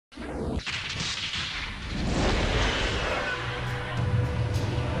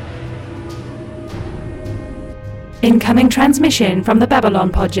Incoming transmission from the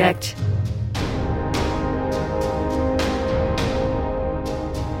Babylon Project.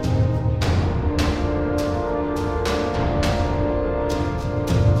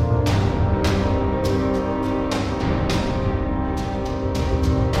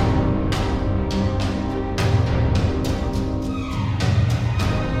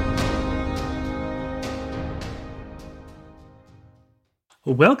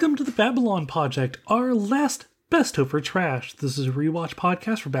 Welcome to the Babylon Project, our last Best Hope for Trash. This is a rewatch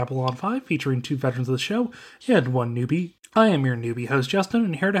podcast for Babylon 5, featuring two veterans of the show and one newbie. I am your newbie host, Justin,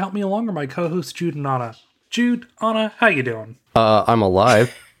 and here to help me along are my co-hosts, Jude and Anna. Jude, Anna, how you doing? I'm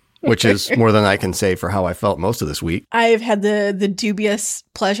alive, which is more than I can say for how I felt most of this week. I've had the dubious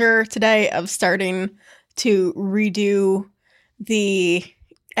pleasure today of starting to redo the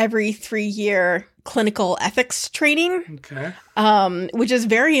every 3-year clinical ethics training, which is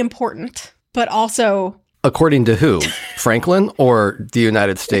very important, but also... According to who? Franklin or the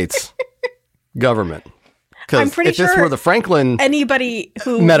United States government? I'm pretty sure if this were the Franklin anybody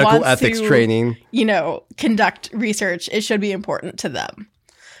who medical wants ethics to, training, conduct research, it should be important to them.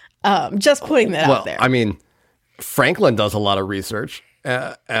 Just putting that out there. I mean, Franklin does a lot of research.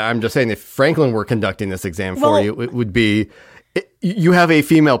 I'm just saying, if Franklin were conducting this exam for you, it would be, you have a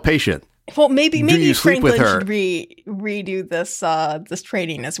female patient. Well, maybe Franklin should redo this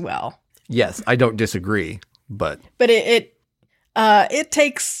training as well. Yes, I don't disagree, but it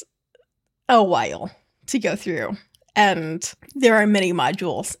takes a while to go through, and there are many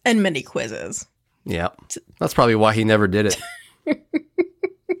modules and many quizzes. Yeah, that's probably why he never did it.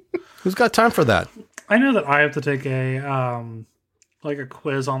 Who's got time for that? I know that I have to take a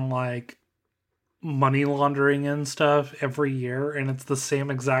quiz on money laundering and stuff every year, and it's the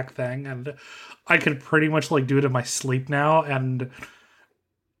same exact thing, and I could pretty much do it in my sleep now, and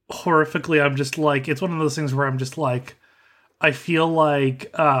horrifically I'm just it's one of those things where I'm just I feel like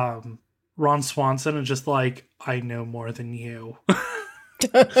Ron Swanson is just I know more than you.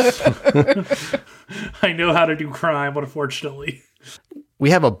 I know how to do crime, unfortunately.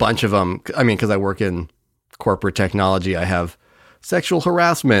 We have a bunch of them. I mean, because I work in corporate technology, I have sexual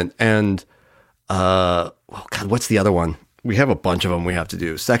harassment and what's the other one? We have a bunch of them we have to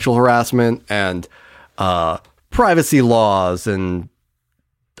do. Sexual harassment and privacy laws and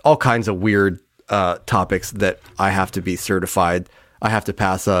all kinds of weird topics that I have to be certified. I have to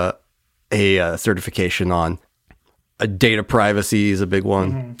pass a certification on. Data privacy is a big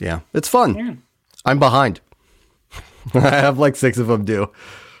one. Mm-hmm. Yeah, it's fun. Yeah. I'm behind. I have 6 of them due.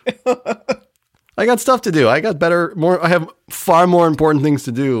 I got stuff to do. I have far more important things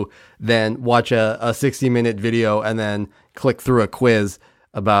to do than watch a 60-minute video and then click through a quiz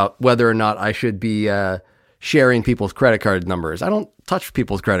about whether or not I should be sharing people's credit card numbers. I don't touch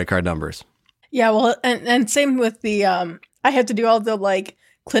people's credit card numbers. Yeah, well, and same with the, I have to do all the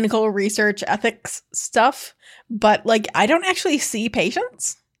clinical research ethics stuff, but I don't actually see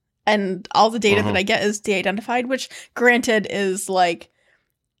patients, and all the data that I get is de-identified, which granted is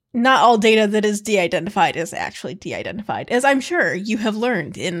not all data that is de-identified is actually de-identified, as I'm sure you have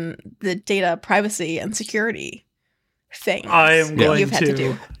learned in the data privacy and security things. I'm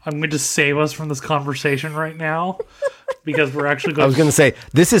going to save us from this conversation right now because we're actually going. I was going to say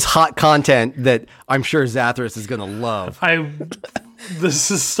this is hot content that I'm sure Zathras is going to love.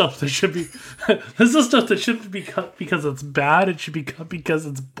 This is stuff that should be. This is stuff that shouldn't be cut because it's bad. It should be cut because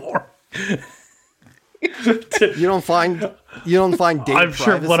it's boring. You don't find data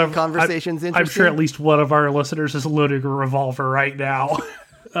privacy conversations interesting? I'm sure at least one of our listeners is loading a revolver right now.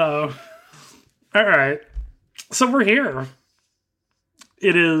 All right. So we're here.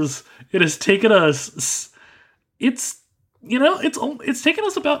 It has taken us. It's taken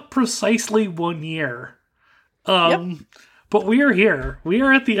us about precisely 1 year. But we are here. We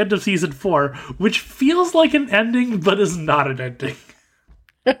are at the end of season 4, which feels like an ending, but is not an ending.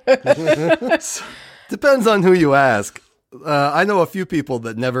 Depends on who you ask. I know a few people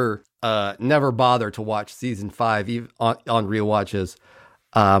that never bother to watch season 5 even on rewatches.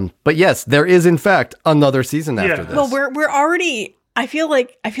 But yes, there is in fact another season after this. Well, we're already. I feel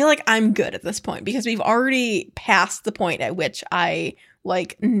like I'm good at this point because we've already passed the point at which I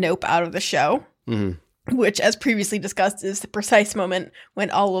nope out of the show, which, as previously discussed, is the precise moment when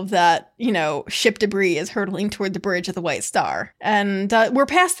all of that ship debris is hurtling toward the bridge of the White Star, and we're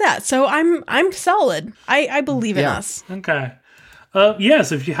past that. So I'm solid. I believe in us. Okay.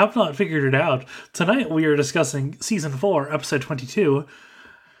 Yes, if you have not figured it out, tonight we are discussing season 4, episode 22.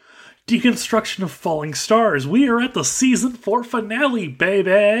 Deconstruction of Falling Stars. We are at the season 4 finale,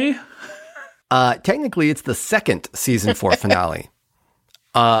 baby. Technically, it's the second season 4 finale.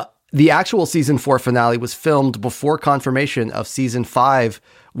 the actual season 4 finale was filmed before confirmation of season 5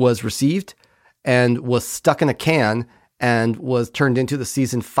 was received and was stuck in a can and was turned into the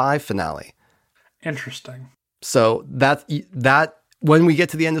season 5 finale. Interesting. So that when we get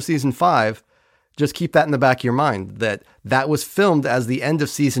to the end of season 5, just keep that in the back of your mind, that was filmed as the end of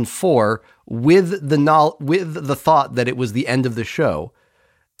season 4 with the thought that it was the end of the show.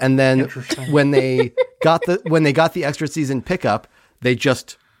 And then when they got the extra season pickup, they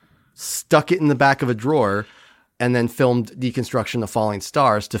just stuck it in the back of a drawer and then filmed Deconstruction of Falling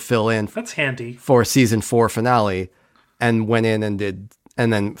Stars to fill in. That's handy. For season 4 finale, and went in and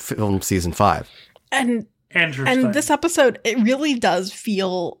then filmed season 5. And interesting. And this episode, it really does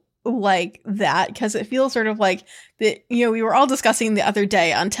feel like that, because it feels sort of like that. We were all discussing the other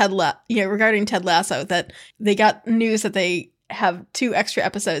day on regarding Ted Lasso, that they got news that they have 2 extra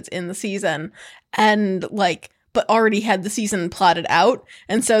episodes in the season, and but already had the season plotted out.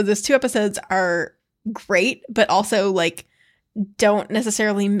 And so those 2 episodes are great, but also don't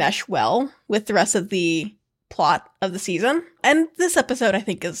necessarily mesh well with the rest of the plot of the season. And this episode, I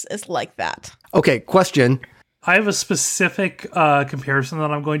think, is like that. Okay, question. I have a specific comparison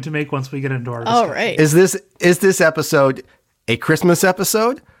that I'm going to make once we get into our discussion. Oh, right. Is this episode a Christmas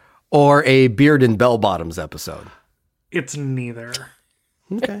episode or a Beard and Bell Bottoms episode? It's neither.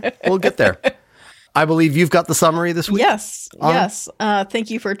 Okay, we'll get there. I believe you've got the summary this week. Yes. Thank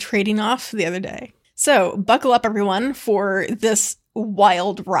you for trading off the other day. So buckle up, everyone, for this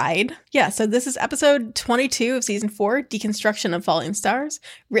wild ride. Yeah, so this is episode 22 of season 4, Deconstruction of Falling Stars,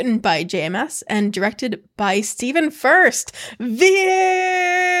 written by JMS and directed by Stephen Furst. Veer!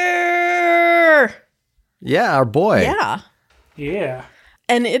 Yeah, our boy. Yeah.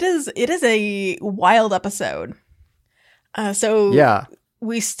 And it is a wild episode. Yeah.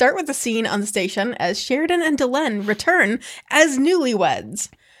 We start with the scene on the station as Sheridan and Delenn return as newlyweds.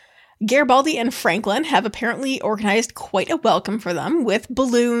 Garibaldi and Franklin have apparently organized quite a welcome for them with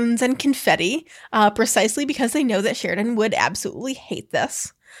balloons and confetti, precisely because they know that Sheridan would absolutely hate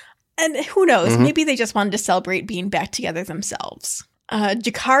this. And who knows, maybe they just wanted to celebrate being back together themselves.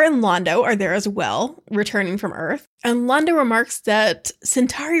 Jakar and Londo are there as well, returning from Earth. And Londo remarks that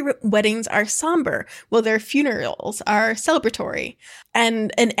Centauri weddings are somber, while their funerals are celebratory,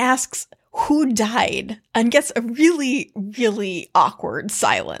 and asks who died, and gets a really, really awkward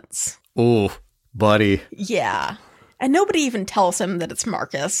silence. Ooh, buddy. Yeah. And nobody even tells him that it's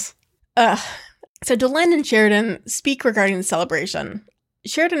Marcus. So Delenn and Sheridan speak regarding the celebration.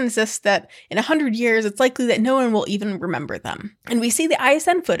 Sheridan insists that in 100 years, it's likely that no one will even remember them. And we see the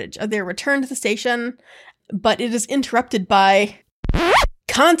ISN footage of their return to the station, but it is interrupted by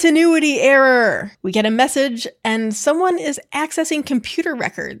continuity error. We get a message, and someone is accessing computer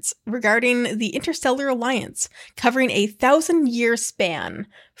records regarding the Interstellar Alliance, covering a 1,000-year span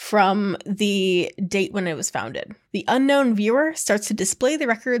from the date when it was founded. The unknown viewer starts to display the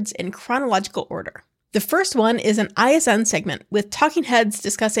records in chronological order. The first one is an ISN segment with talking heads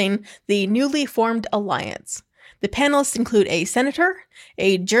discussing the newly formed alliance. The panelists include a senator,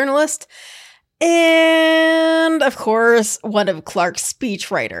 a journalist, and, of course, one of Clark's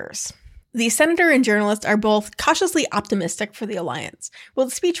speechwriters. The senator and journalist are both cautiously optimistic for the alliance, while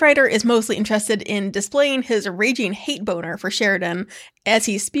the speechwriter is mostly interested in displaying his raging hate boner for Sheridan as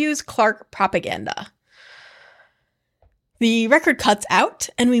he spews Clark propaganda. The record cuts out,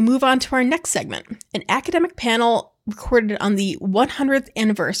 and we move on to our next segment, an academic panel recorded on the 100th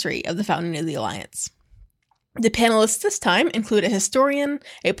anniversary of the founding of the Alliance. The panelists this time include a historian,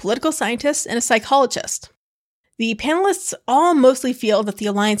 a political scientist, and a psychologist. The panelists all mostly feel that the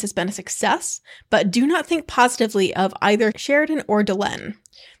Alliance has been a success, but do not think positively of either Sheridan or Delenn.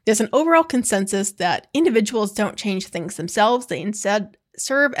 There's an overall consensus that individuals don't change things themselves, they instead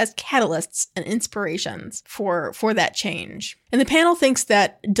serve as catalysts and inspirations for that change. And the panel thinks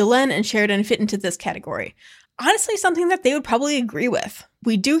that Delenn and Sheridan fit into this category. Honestly, something that they would probably agree with.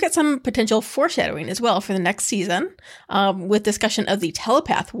 We do get some potential foreshadowing as well for the next season, with discussion of the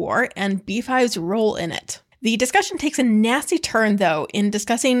telepath war and B5's role in it. The discussion takes a nasty turn, though, in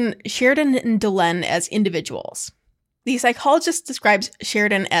discussing Sheridan and Delenn as individuals. The psychologist describes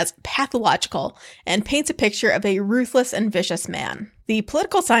Sheridan as pathological and paints a picture of a ruthless and vicious man. The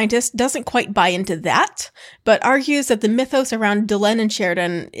political scientist doesn't quite buy into that, but argues that the mythos around Delenn and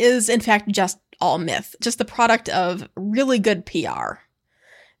Sheridan is in fact just all myth, just the product of really good PR.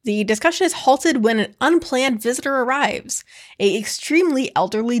 The discussion is halted when an unplanned visitor arrives, a extremely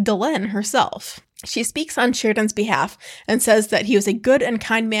elderly Delenn herself. She speaks on Sheridan's behalf and says that he was a good and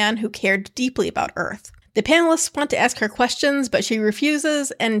kind man who cared deeply about Earth. The panelists want to ask her questions, but she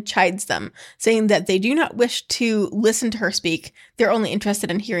refuses and chides them, saying that they do not wish to listen to her speak. They're only interested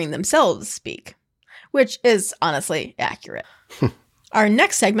in hearing themselves speak, which is honestly accurate. Our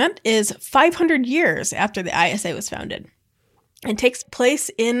next segment is 500 years after the ISA was founded. It takes place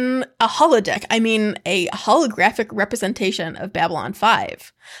in a holodeck, a holographic representation of Babylon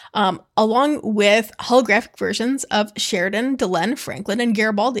 5, along with holographic versions of Sheridan, Delenn, Franklin, and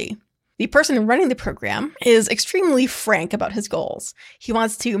Garibaldi. The person running the program is extremely frank about his goals. He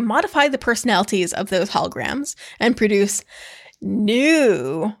wants to modify the personalities of those holograms and produce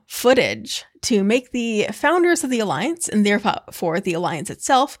new footage to make the founders of the Alliance, and therefore the Alliance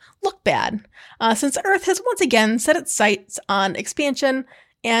itself, look bad, since Earth has once again set its sights on expansion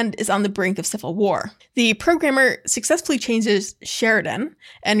and is on the brink of civil war. The programmer successfully changes Sheridan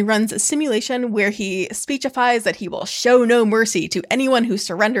and runs a simulation where he speechifies that he will show no mercy to anyone who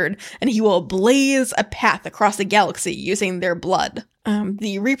surrendered, and he will blaze a path across the galaxy using their blood.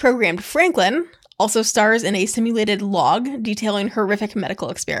 The reprogrammed Franklin also stars in a simulated log detailing horrific medical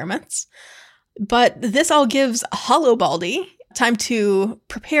experiments. But this all gives Holobaldi time to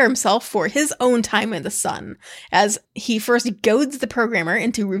prepare himself for his own time in the sun, as he first goads the programmer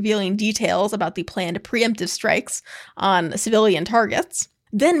into revealing details about the planned preemptive strikes on civilian targets,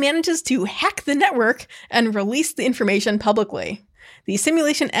 then manages to hack the network and release the information publicly. The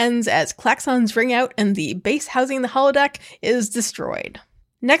simulation ends as klaxons ring out and the base housing the holodeck is destroyed.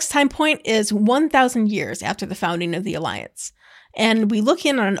 Next time point is 1,000 years after the founding of the Alliance, and we look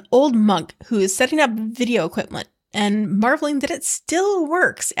in on an old monk who is setting up video equipment and marveling that it still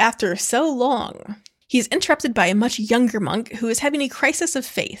works after so long. He's interrupted by a much younger monk who is having a crisis of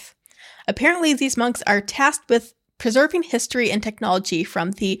faith. Apparently, these monks are tasked with preserving history and technology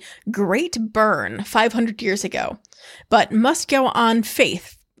from the Great Burn 500 years ago, but must go on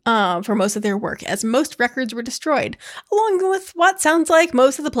faith for most of their work, as most records were destroyed, along with what sounds like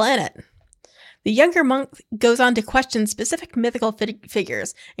most of the planet. The younger monk goes on to question specific mythical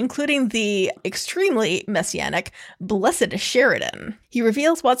figures, including the extremely messianic Blessed Sheridan. He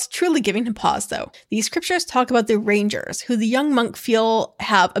reveals what's truly giving him pause, though. The scriptures talk about the Rangers, who the young monk feel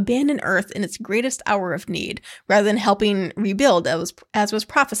have abandoned Earth in its greatest hour of need, rather than helping rebuild as was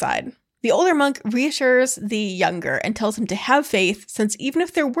prophesied. The older monk reassures the younger and tells him to have faith, since even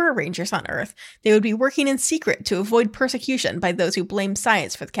if there were Rangers on Earth, they would be working in secret to avoid persecution by those who blame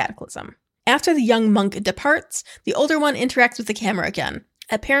science for the cataclysm. After the young monk departs, the older one interacts with the camera again,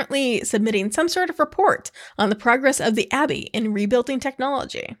 apparently submitting some sort of report on the progress of the Abbey in rebuilding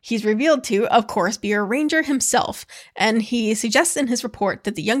technology. He's revealed to, of course, be a ranger himself, and he suggests in his report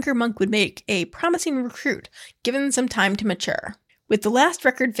that the younger monk would make a promising recruit, given some time to mature. With the last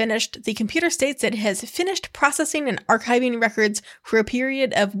record finished, the computer states that it has finished processing and archiving records for a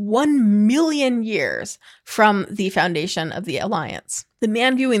period of 1 million years from the foundation of the Alliance. The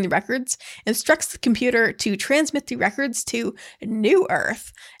man viewing the records instructs the computer to transmit the records to New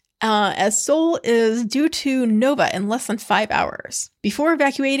Earth, as Sol is due to nova in less than 5 hours. Before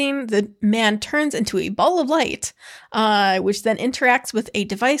evacuating, the man turns into a ball of light, which then interacts with a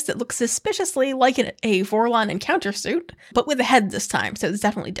device that looks suspiciously like a Vorlon encounter suit, but with a head this time, so it's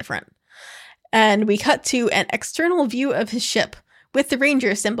definitely different. And we cut to an external view of his ship, with the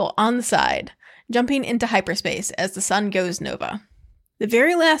Ranger symbol on the side, jumping into hyperspace as the sun goes nova. The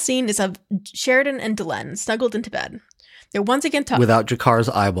very last scene is of Sheridan and Delenn snuggled into bed. They're once again talking. Without Jakar's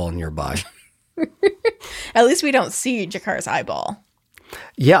eyeball nearby. At least we don't see Jakar's eyeball.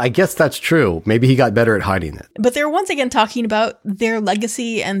 Yeah, I guess that's true. Maybe he got better at hiding it. But they're once again talking about their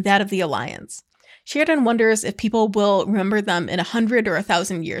legacy and that of the Alliance. Sheridan wonders if people will remember them in 100 or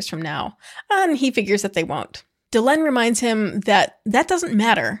 1,000 years from now, and he figures that they won't. Delenn reminds him that doesn't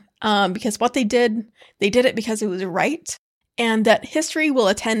matter, because what they did it because it was right, and that history will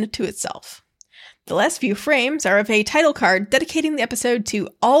attend to itself. The last few frames are of a title card dedicating the episode to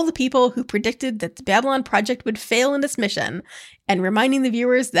all the people who predicted that the Babylon Project would fail in its mission, and reminding the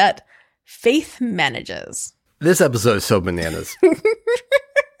viewers that faith manages. This episode is so bananas.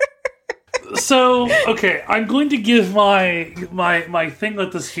 So, okay, I'm going to give my thing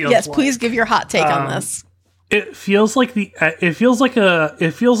that this feels like. Yes, please give your hot take on this. It feels like an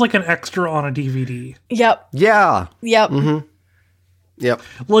extra on a DVD. Yep. Yeah. Yep. Mm-hmm. Yep.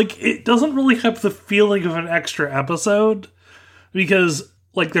 Like, it doesn't really have the feeling of an extra episode, because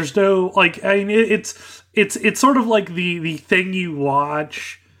like there's no, like, I mean, it's sort of like the thing you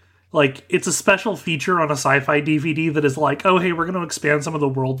watch, like it's a special feature on a sci-fi DVD that is like, oh hey, we're going to expand some of the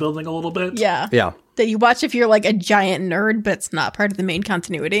world building a little bit. Yeah. That you watch if you're like a giant nerd, but it's not part of the main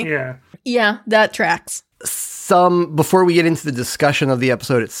continuity. Yeah, that tracks. before we get into the discussion of the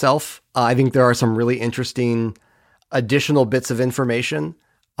episode itself, I think there are some really interesting additional bits of information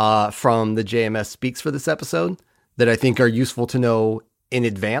from the JMS Speaks for this episode that I think are useful to know in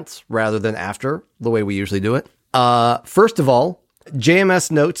advance rather than after, the way we usually do it. First of all,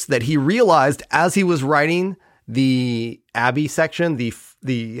 JMS notes that he realized as he was writing the Abbey section, the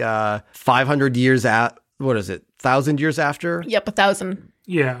 500 years at, what is it, 1,000 years after? Yep, 1,000.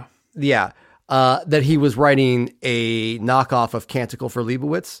 Yeah. Yeah. That he was writing a knockoff of Canticle for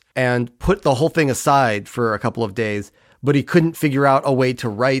Liebowitz and put the whole thing aside for a couple of days, but he couldn't figure out a way to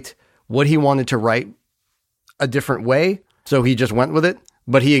write what he wanted to write a different way. So he just went with it.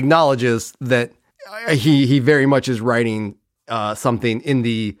 But he acknowledges that he very much is writing something in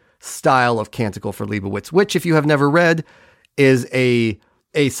the style of Canticle for Liebowitz, which, if you have never read, is a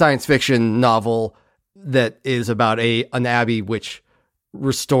science fiction novel that is about an abbey which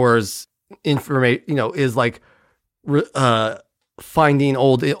restores information, is like finding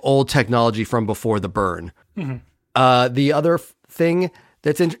old technology from before the burn. Mm-hmm. The other thing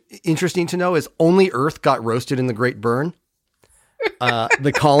that's interesting to know is only Earth got roasted in the Great Burn.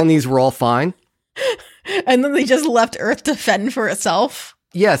 The colonies were all fine. And then they just left Earth to fend for itself.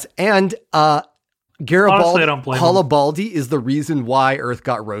 Yes, and Garibaldi, Honestly, I don't blame him. Halabaldi is the reason why Earth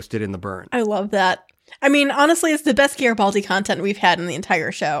got roasted in the burn. I love that. I mean, honestly, it's the best Garibaldi content we've had in the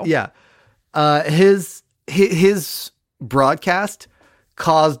entire show. Yeah. His broadcast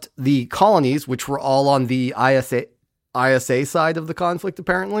caused the colonies, which were all on the ISA side of the conflict,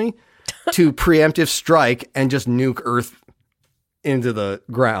 apparently, to preemptive strike and just nuke Earth into the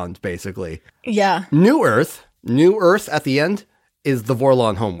ground, basically. Yeah. New Earth at the end is the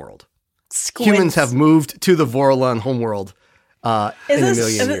Vorlon homeworld. Squints. Humans have moved to the Vorlon homeworld in a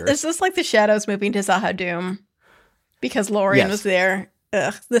million years. Is this like the Shadows moving to Zahadum? Because Lorien was there.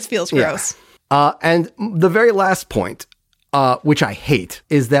 Ugh, this feels gross. Yeah. And the very last point, which I hate,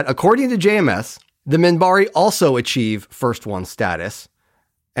 is that according to JMS, the Minbari also achieve First One status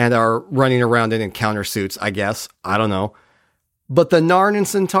and are running around in encounter suits, I guess. I don't know. But the Narn and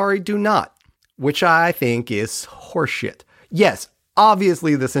Centauri do not, which I think is horseshit. Yes,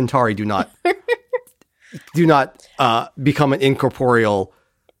 obviously the Centauri do not become an incorporeal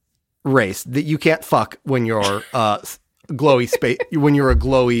race. That you can't fuck when you're glowy space when you're a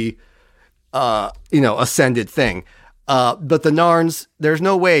glowy ascended thing. But the Narns, there's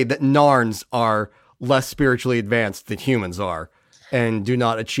no way that Narns are less spiritually advanced than humans are and do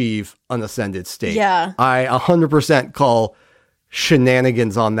not achieve an ascended state. Yeah. I 100% call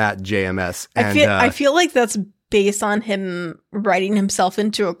shenanigans on that, JMS. And I feel like that's based on him writing himself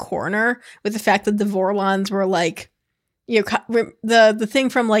into a corner with the fact that the Vorlons were like, the thing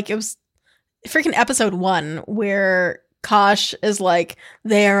from like, it was freaking episode 1 where Kosh is like,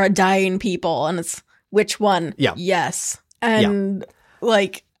 they are a dying people, and it's which one? Yeah. Yes. And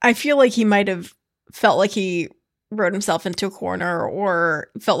like, I feel like he might have felt like he wrote himself into a corner or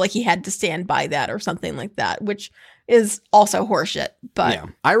felt like he had to stand by that or something like that, which is also horseshit. But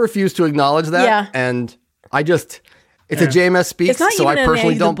I refuse to acknowledge that. Yeah. And I just, it's a JMS Speaks, it's not so even I in personally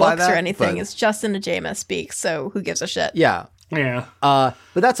any of the don't buy books that. or anything. But, It's just in a JMS Speaks, so who gives a shit? yeah. Yeah. But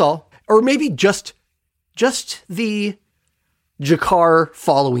that's all. Or maybe just the Jakar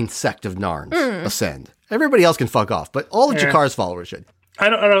following sect of Narns ascend. Everybody else can fuck off, but all of Jakar's followers should. I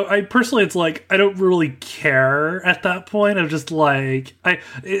don't. I personally, it's like I don't really care at that point. I'm just like I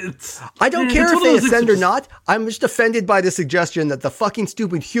don't care if they ascend or not. I'm just offended by the suggestion that the fucking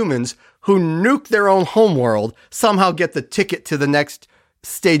stupid humans who nuke their own homeworld somehow get the ticket to the next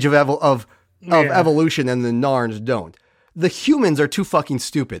stage of evolution, and the Narns don't. The humans are too fucking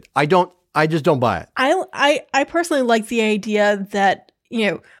stupid. I just don't buy it. I personally like the idea that,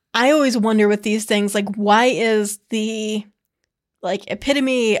 I always wonder with these things, like, why is the like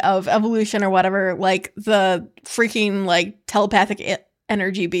epitome of evolution or whatever, like the freaking like telepathic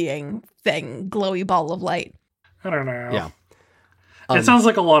energy being thing, glowy ball of light? I don't know. Yeah. It sounds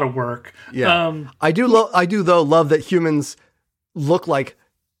like a lot of work. Yeah. I do though love that humans look like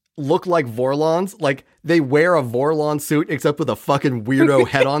Vorlons. Like they wear a Vorlon suit except with a fucking weirdo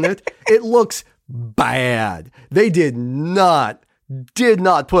head on it. It looks bad. They did not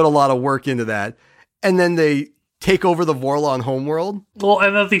put a lot of work into that. And then they take over the Vorlon homeworld. Well,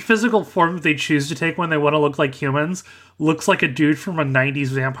 and that the physical form that they choose to take when they want to look like humans looks like a dude from a 90s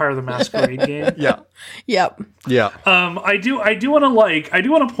Vampire the Masquerade game. Yeah. Yep. Yeah. I do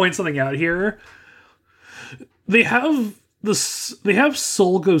want to point something out here. They have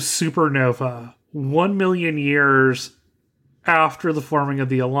Solgo supernova 1 million years after the forming of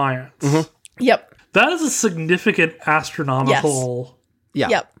the Alliance. Mm-hmm. Yep. That is a significant astronomical. Yeah.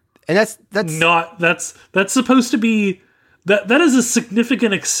 Yep. And that's supposed to be that is a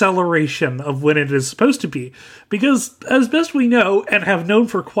significant acceleration of when it is supposed to be, because as best we know and have known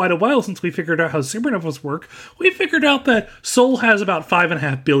for quite a while since we figured out how supernovas work, we figured out that Sol has about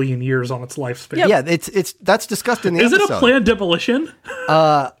 5.5 billion years on its lifespan. Yeah, it's that's discussed in the episode. Is it a planned demolition?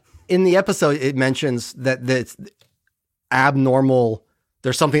 In the episode, it mentions that it's abnormal.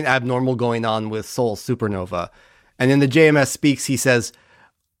 There's something abnormal going on with Sol's supernova, and in the JMS Speaks, he says,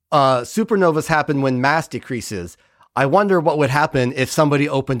 "Supernovas happen when mass decreases. I wonder what would happen if somebody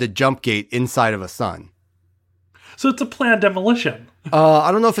opened a jump gate inside of a sun." So it's a planned demolition.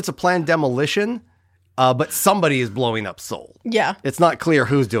 I don't know if it's a planned demolition, but somebody is blowing up Sol. Yeah. It's not clear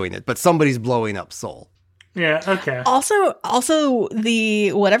who's doing it, but somebody's blowing up Sol. Yeah, okay. Also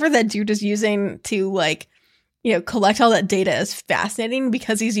the whatever that dude is using to like, collect all that data is fascinating,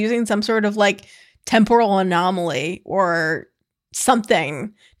 because he's using some sort of like temporal anomaly or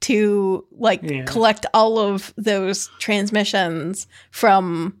something to collect all of those transmissions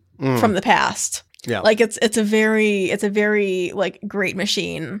from the past. Yeah. Like it's a very like great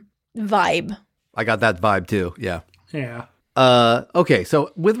machine vibe. I got that vibe too. Yeah. Yeah. Okay.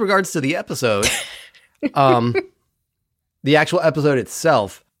 So with regards to the episode, the actual episode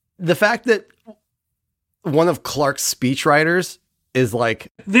itself, the fact that one of Clark's speechwriters is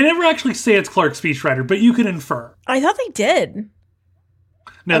like, they never actually say it's Clark's speechwriter, but you can infer. I thought they did.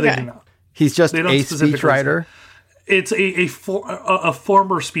 No, they do not. He's just a speechwriter. It's a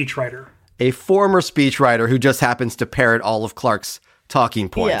former speechwriter. A former speechwriter who just happens to parrot all of Clark's talking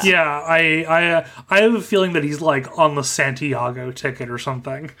points. Yeah, I have a feeling that he's like on the Santiago ticket or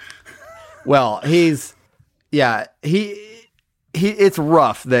something. Well, it's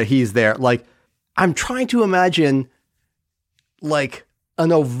rough that he's there. Like, I'm trying to imagine like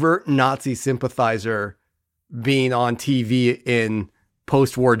an overt Nazi sympathizer being on TV in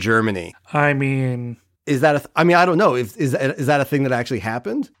post-war Germany. I mean, is that I don't know. Is that a thing that actually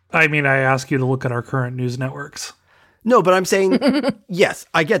happened? I mean, I ask you to look at our current news networks. No, but I'm saying, yes,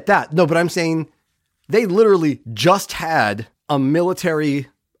 I get that. No, but I'm saying they literally just had a military,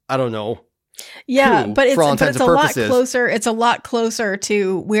 I don't know. Yeah, but it's a lot closer. It's a lot closer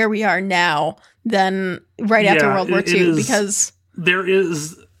to where we are now than right after World War II, because there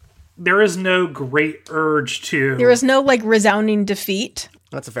is no great urge to... There is no, like, resounding defeat.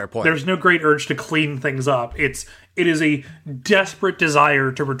 That's a fair point. There's no great urge to clean things up. It is a desperate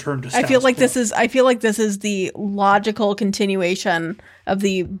desire to return to status I feel like quo. this is the logical continuation of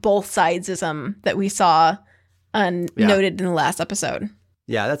the both sidesism that we saw noted in the last episode.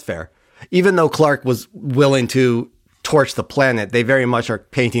 Yeah, that's fair. Even though Clark was willing to torch the planet, they very much are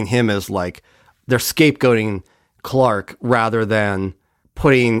painting him as like, they're scapegoating Clark rather than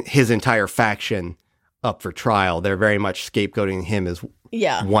putting his entire faction up for trial. They're very much scapegoating him as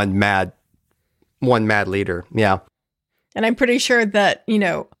one mad leader. Yeah. And I'm pretty sure that,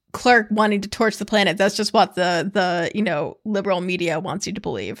 Clark wanting to torch the planet, that's just what the liberal media wants you to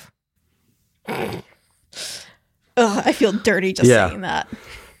believe. Ugh, I feel dirty just saying that.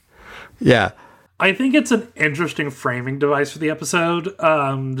 Yeah. I think it's an interesting framing device for the episode.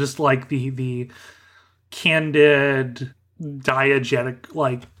 Just like the candid, diegetic,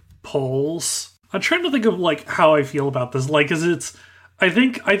 like, polls. I'm trying to think of, like, how I feel about this. Like, I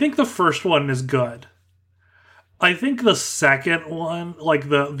think the first one is good. I think the second one, like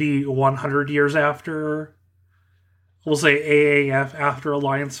the 100 years after, we'll say AAF after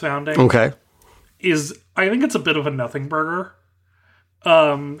Alliance founding. Okay. I think it's a bit of a nothing burger.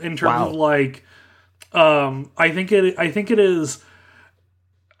 In terms of like, I think it is,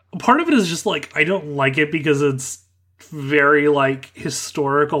 part of it is just like, I don't like it because it's very like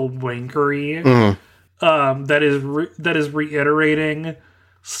historical wankery. Mm-hmm. That is reiterating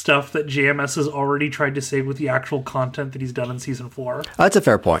stuff that JMS has already tried to say with the actual content that he's done in season 4. That's a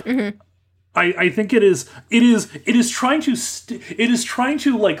fair point. Mm-hmm. I think it is trying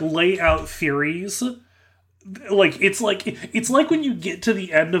to like lay out theories. Like it's like when you get to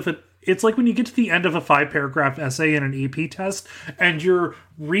the end of a 5-paragraph essay in an AP test and you're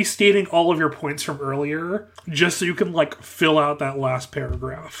restating all of your points from earlier just so you can like fill out that last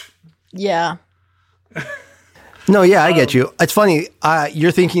paragraph. Yeah. No, yeah, I get you. It's funny.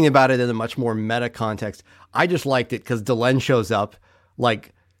 You're thinking about it in a much more meta context. I just liked it because Delenn shows up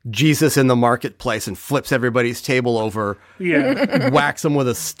like Jesus in the marketplace and flips everybody's table over, whacks them with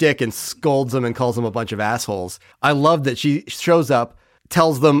a stick and scolds them and calls them a bunch of assholes. I love that she shows up,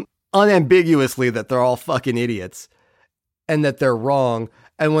 tells them unambiguously that they're all fucking idiots and that they're wrong.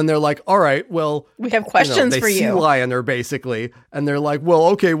 And when they're like, all right, well, we have questions for you. They sea lion her basically. And they're like, well,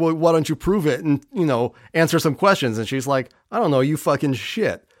 okay, well, why don't you prove it and, answer some questions? And she's like, I don't know, you fucking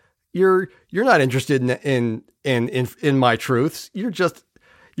shit. You're not interested in my truths. You're just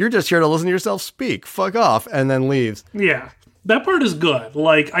here to listen to yourself speak. Fuck off," and then leaves. Yeah. That part is good.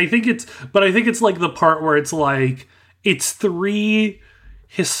 Like, I think it's like the part where it's like, it's three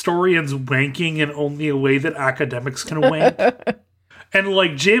historians wanking in only a way that academics can wank. And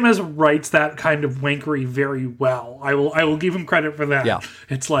like, JMS writes that kind of wankery very well. I will give him credit for that. Yeah.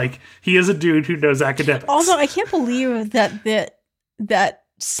 It's like, he is a dude who knows academics. Also, I can't believe that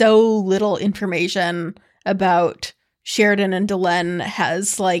so little information about Sheridan and Delenn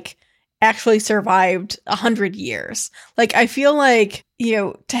has like actually survived 100 years. Like, I feel like,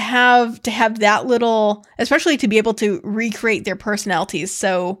 to have that little, especially to be able to recreate their personalities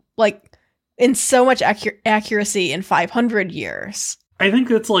so like in so much accuracy in 500 years. I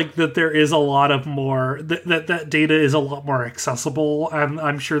think it's like that there is a lot of more, that data is a lot more accessible, and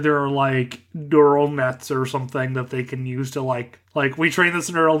I'm sure there are like neural nets or something that they can use to like we train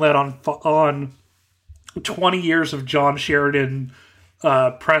this neural net on 20 years of John Sheridan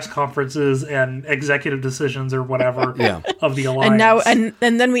press conferences and executive decisions or whatever of the Alliance. And now,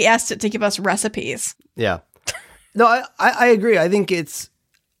 and then we asked it to give us recipes. Yeah. No, I agree. I think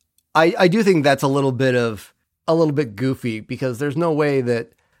I do think that's a little bit goofy, because there's no way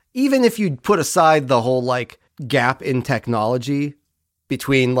that, even if you put aside the whole like gap in technology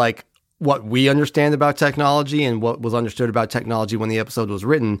between like what we understand about technology and what was understood about technology when the episode was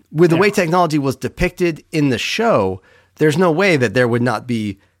written, with the way technology was depicted in the show, there's no way that there would not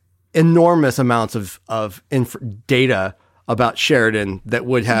be enormous amounts of data about Sheridan that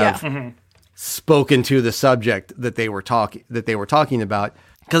would have spoken to the subject that they were talking about.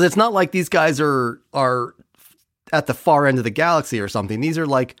 Because it's not like these guys are at the far end of the galaxy or something. These are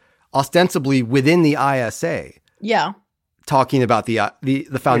like ostensibly within the ISA. Yeah. Talking about the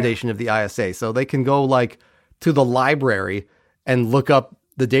foundation of the ISA. So they can go like to the library and look up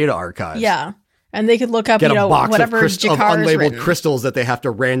the data archives. Yeah. And they could look up, get a box whatever of unlabeled written. crystals that they have to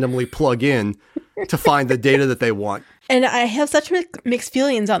randomly plug in to find the data that they want. And I have such mixed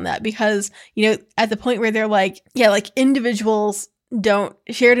feelings on that, because, at the point where they're like, like individuals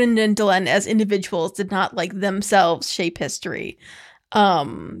Sheridan and Delenn as individuals did not like themselves shape history.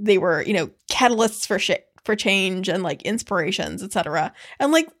 They were, catalysts for change and like inspirations, etc.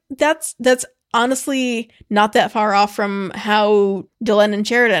 And like, that's honestly not that far off from how Delenn and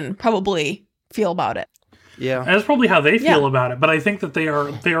Sheridan probably feel about it. Yeah. And that's probably how they feel about it. But I think that they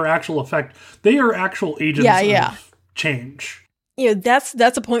are actual agents of change. That's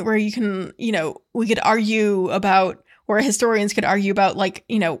a point where you can, we could argue about, where historians could argue about like,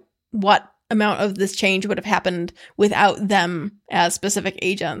 what amount of this change would have happened without them as specific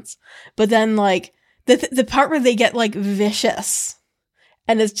agents. But then like the part where they get like vicious,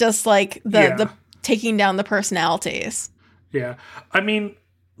 and it's just like the taking down the personalities. Yeah. I mean,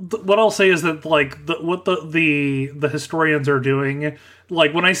 what I'll say is that like what the historians are doing,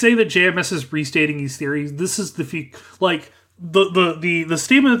 like when I say that JMS is restating these theories, this is the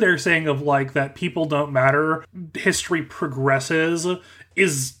statement that they're saying of like that people don't matter, history progresses,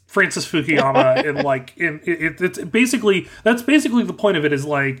 is Francis Fukuyama, and like it's basically, that's basically the point of it, is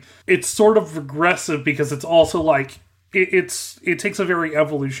like it's sort of regressive because it's also like it takes a very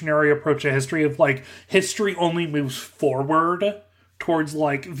evolutionary approach to history of like history only moves forward towards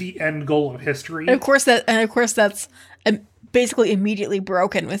like the end goal of history. And of course that's basically immediately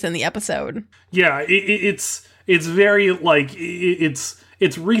broken within the episode. Yeah, it's very like it's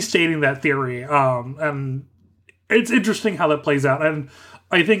restating that theory, and it's interesting how that plays out. And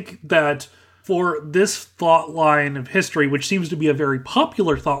I think that for this thought line of history, which seems to be a very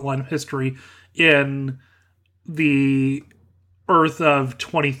popular thought line of history in the Earth of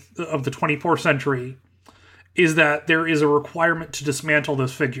the 24th century, is that there is a requirement to dismantle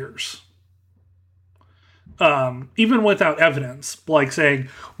those figures. Even without evidence, like saying,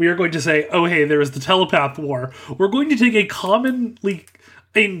 we are going to say, oh, hey, there is the telepath war. We're going to take a commonly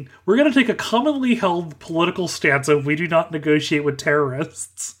held political stance of we do not negotiate with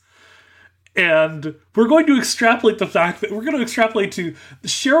terrorists. And we're going to extrapolate the fact that to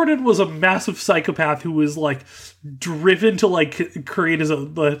Sheridan was a massive psychopath who was like driven to like create his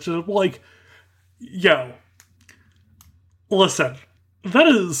own, like, yo, listen, that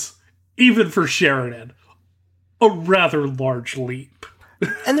is, even for Sheridan, a rather large leap.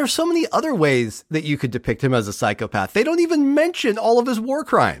 And there's so many other ways that you could depict him as a psychopath. They don't even mention all of his war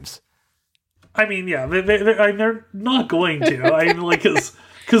crimes. I mean, yeah, they're not going to. I mean, like, because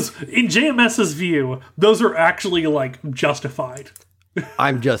in JMS's view, those are actually like justified.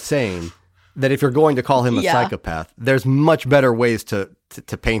 I'm just saying that if you're going to call him a psychopath, there's much better ways to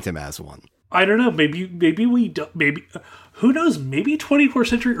paint him as one. I don't know. Maybe we don't. Maybe who knows? Maybe 24th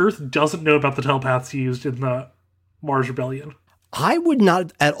century Earth doesn't know about the telepaths used in the Mars Rebellion. I would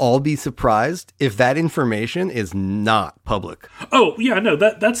not at all be surprised if that information is not public. Oh yeah, no.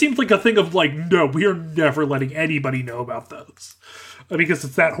 That seems like a thing of like, no, we are never letting anybody know about those because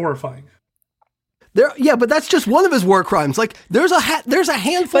it's that horrifying. Yeah, but that's just one of his war crimes. Like, there's a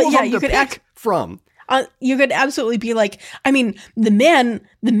handful of them to pick from. You could absolutely be like, I mean, the man,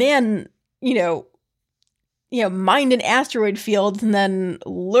 mined an asteroid field and then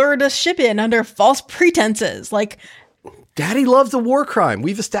lured a ship in under false pretenses. Like, Daddy loves a war crime.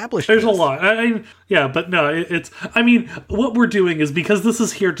 We've established there's this. a lot. But no, it's. I mean, what we're doing is because this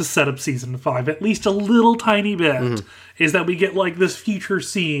is here to set up season 5, at least a little tiny bit, is that we get like this future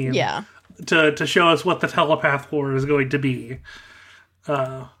scene. Yeah. To show us what the telepath war is going to be.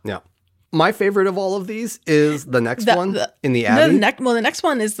 Yeah. My favorite of all of these is the next one in the Abbey. The next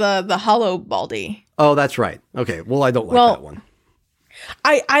one is the Hollow Baldy. Oh, that's right. Okay. Well, I don't like that one.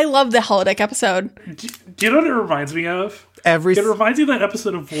 I love the holodeck episode. Do you know what it reminds me of? It reminds me of that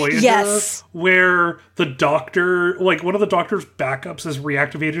episode of Voyager where the doctor, like one of the doctor's backups is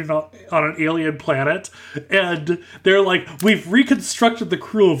reactivated on an alien planet. And they're like, we've reconstructed the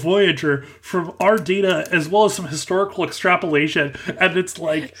crew of Voyager from our data as well as some historical extrapolation. And it's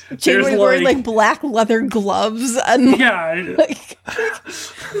like, Janeway wearing like black leather gloves. And yeah.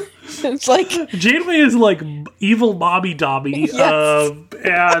 It's like Janeway is like evil mommy dobby. Yes.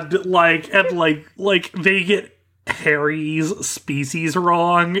 And they get Harry's species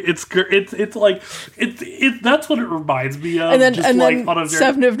wrong. It's like that's what it reminds me of. And then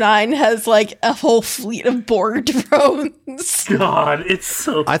Seven of Nine has like a whole fleet of Borg drones. God, it's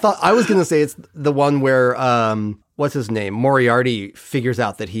so. I was gonna say it's the one where what's his name? Moriarty figures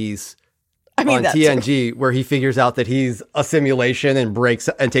out that he's on TNG, where he figures out that he's a simulation and breaks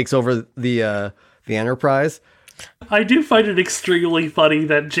and takes over the Enterprise. I do find it extremely funny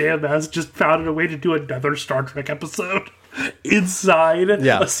that JMS just found a way to do another Star Trek episode inside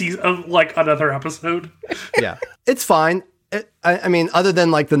a season of like another episode. Yeah, it's fine. I mean, other than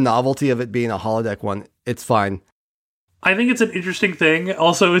like the novelty of it being a holodeck one, it's fine. I think it's an interesting thing.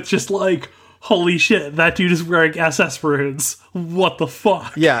 Also, it's just like, holy shit, that dude is wearing SS runes. What the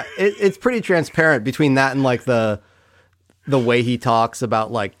fuck? Yeah, it's pretty transparent between that and like the way he talks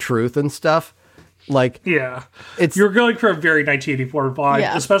about like truth and stuff. Like, yeah, you're going for a very 1984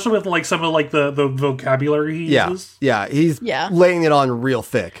 vibe, especially with like some of like the vocabulary he uses. Yeah, he's laying it on real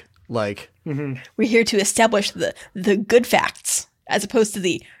thick. Like, we're here to establish the good facts as opposed to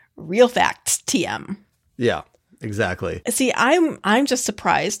the real facts. TM. Yeah, exactly. See, I'm just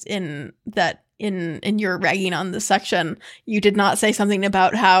surprised in your ragging on this section, you did not say something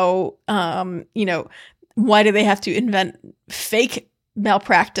about how why do they have to invent fake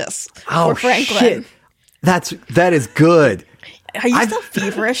malpractice for Franklin? Shit. That is good. Are you still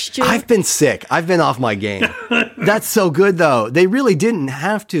feverish, Jude? I've been sick. I've been off my game. That's so good, though. They really didn't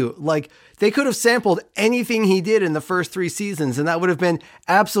have to. Like, they could have sampled anything he did in the first 3 seasons, and that would have been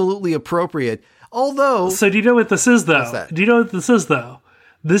absolutely appropriate. Although... So do you know what this is, though?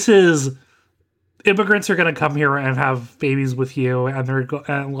 This is... Immigrants are going to come here and have babies with you, and they're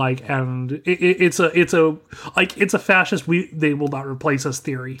it's a fascist. They will not replace us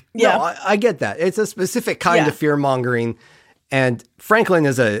theory. Yeah, no, I get that. It's a specific kind of fear mongering, and Franklin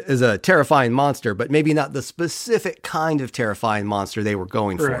is a terrifying monster, but maybe not the specific kind of terrifying monster they were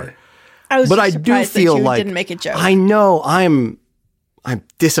going for. I do feel like didn't make a joke. I know I'm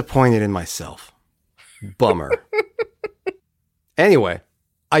disappointed in myself. Bummer. Anyway.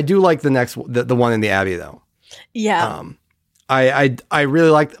 I do like the one in the Abbey though. Yeah. I really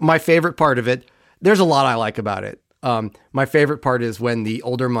like my favorite part of it. There's a lot I like about it. My favorite part is when the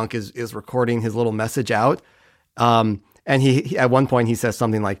older monk is recording his little message out. And he at one point he says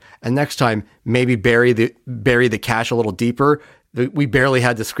something like, "And next time maybe bury the cache a little deeper. We barely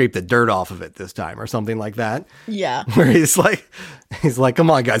had to scrape the dirt off of it this time," or something like that. Yeah. Where he's like,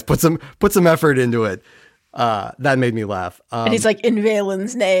 "Come on, guys, put some effort into it." That made me laugh. And he's like, in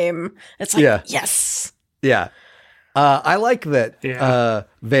Valen's name. It's like, yes. Yeah. I like that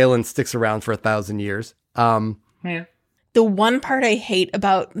Valen sticks around for 1,000 years. The one part I hate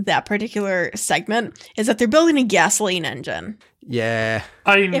about that particular segment is that they're building a gasoline engine. Yeah.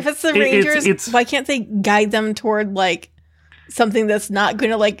 If it's the Rangers, why can't they guide them toward like something that's not going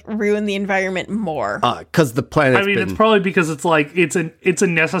to like ruin the environment more? Because the planet. It's probably because it's like it's a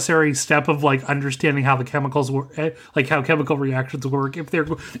necessary step of like understanding how the chemicals work, like how chemical reactions work. If you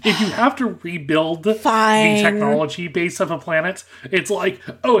have to rebuild the technology base of a planet, it's like,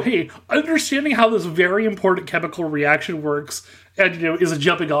 oh hey, understanding how this very important chemical reaction works and is a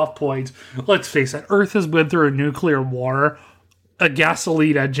jumping off point. Let's face it, Earth has been through a nuclear war. A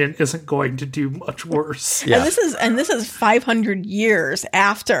gasoline engine isn't going to do much worse. Yeah. And this is 500 years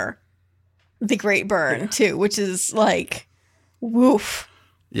after the Great Burn too, which is like, woof.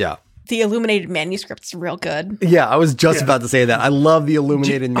 Yeah. The illuminated manuscript's real good. Yeah, I was just about to say that. I love the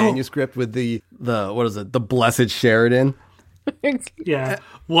illuminated manuscript with the what is it? The Blessed Sheridan. Yeah.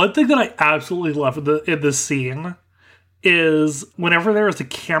 One thing that I absolutely love in this scene is whenever there is a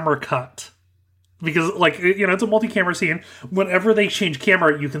camera cut. Because, like, it's a multi-camera scene. Whenever they change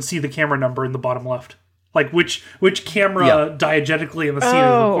camera, you can see the camera number in the bottom left. Like, which camera diegetically in the scene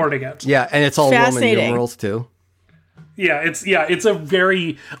is recording it. Yeah, and it's all Roman numerals, too. Yeah, it's a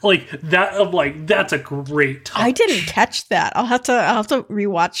very, that's a great touch. I didn't catch that. I'll have to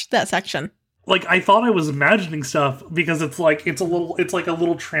rewatch that section. Like, I thought I was imagining stuff because it's like a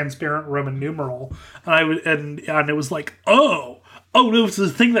little transparent Roman numeral. And it was like, oh no, it's the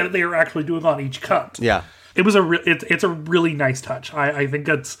thing that they are actually doing on each cut. Yeah. It was it's a really nice touch. I think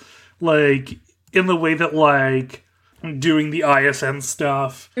that's, like, in the way that, like, doing the ISN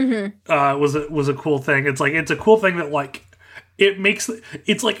stuff was a cool thing. It's like, it's a cool thing that, like,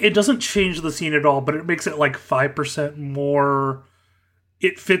 it doesn't change the scene at all, but it makes it, like, 5% more.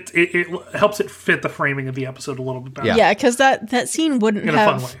 It helps it fit the framing of the episode a little bit better. Yeah, because that scene wouldn't in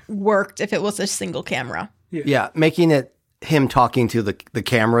have worked if it was a single camera. Yeah, making it him talking to the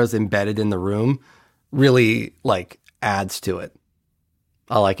cameras embedded in the room really, like, adds to it.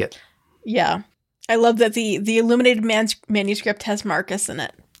 I like it. Yeah. I love that the illuminated manuscript has Marcus in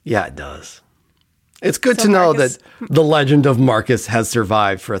it. Yeah, it does. It's good to know that the legend of Marcus has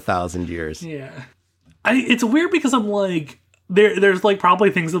survived for 1,000 years. Yeah. It's weird because I'm like, there's like probably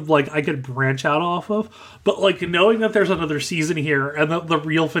things that like I could branch out off of, but like knowing that there's another season here and that the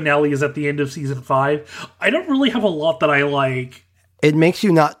real finale is at the end of season 5, I don't really have a lot that I like. It makes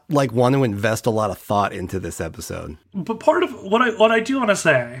you not like want to invest a lot of thought into this episode. But part of what I do want to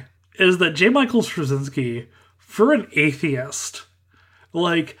say is that J. Michael Straczynski, for an atheist,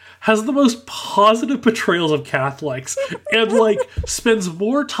 like, has the most positive portrayals of Catholics and, like, spends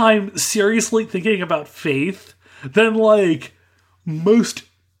more time seriously thinking about faith than, like, most,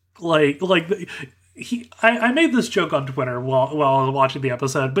 I made this joke on Twitter while I was watching the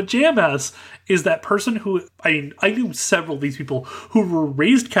episode, but JMS is that person who, I knew several of these people who were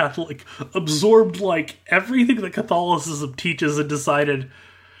raised Catholic, absorbed, like, everything that Catholicism teaches and decided,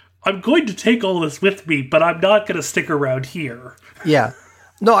 I'm going to take all this with me, but I'm not going to stick around here. Yeah.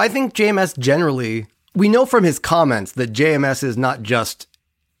 No, I think JMS generally, we know from his comments that JMS is not just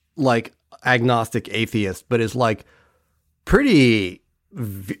like agnostic atheist, but is like pretty,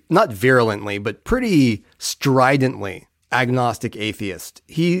 not virulently, but pretty stridently agnostic atheist.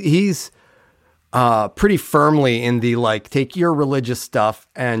 He's pretty firmly in the like, take your religious stuff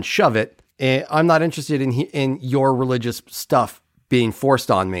and shove it. I'm not interested in your religious stuff being forced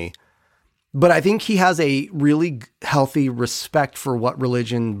on me. But I think he has a really healthy respect for what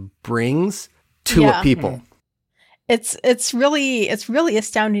religion brings to a people. It's really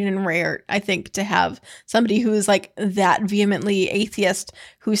astounding and rare, I think, to have somebody who is like that vehemently atheist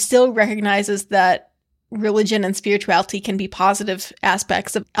who still recognizes that religion and spirituality can be positive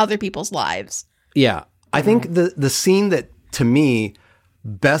aspects of other people's lives. Yeah. I think the scene that to me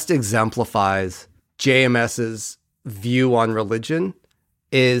best exemplifies JMS's view on religion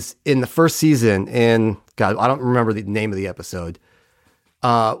is in the first season in, God, I don't remember the name of the episode,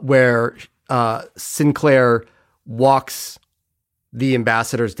 where Sinclair walks the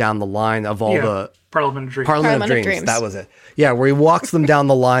ambassadors down the line of all the Parliament of Dreams. Parliament of Dreams. That was it. Yeah, where he walks them down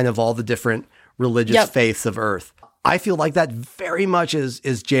the line of all the different religious faiths of Earth. I feel like that very much is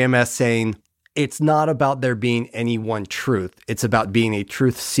JMS saying it's not about there being any one truth. It's about being a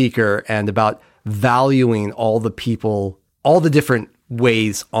truth seeker and about valuing all the people, all the different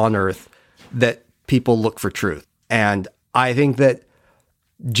ways on Earth that people look for truth. And I think that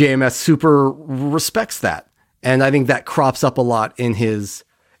JMS super respects that. And I think that crops up a lot in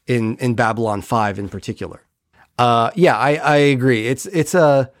in Babylon 5 in particular. I agree.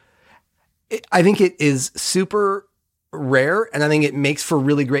 I think it is super rare, and I think it makes for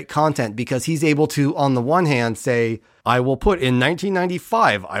really great content because he's able to, on the one hand, say, I will put in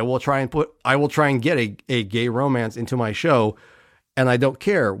 1995, I will try and get a gay romance into my show, and I don't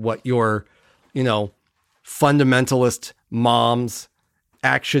care what your, fundamentalist mom's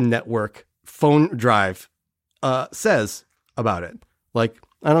Action Network phone drive says about it. Like,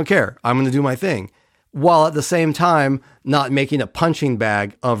 I don't care. I'm going to do my thing. While at the same time, not making a punching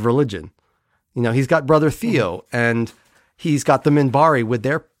bag of religion. He's got Brother Theo and he's got the Minbari with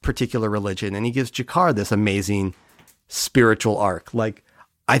their particular religion. And he gives Jakar this amazing spiritual arc. Like,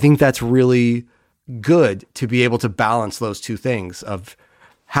 I think that's really good to be able to balance those two things of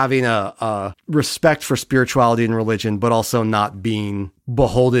having a respect for spirituality and religion, but also not being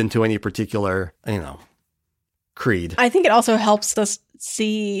beholden to any particular, creed. I think it also helps us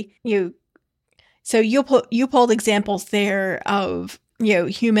see so you pulled examples there of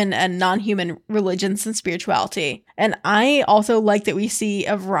human and non-human religions and spirituality, and I also like that we see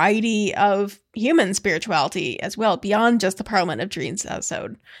a variety of human spirituality as well beyond just the Parliament of Dreams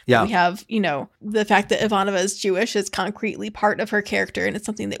episode. Yeah, we have the fact that Ivanova is Jewish is concretely part of her character, and it's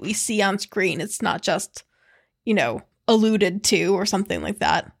something that we see on screen. It's not just alluded to or something like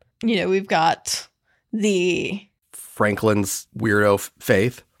that. We've got the Franklin's weirdo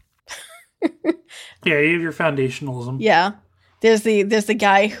faith. Yeah, you have your foundationalism. Yeah. There's the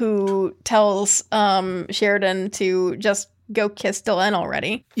guy who tells Sheridan to just go kiss Dylan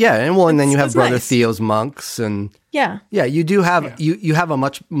already. Yeah, and then you have Brother nice. Theo's monks, and yeah, you do have you have a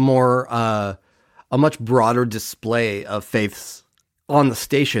much more a much broader display of faiths on the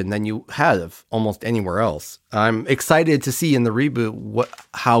station than you have almost anywhere else. I'm excited to see in the reboot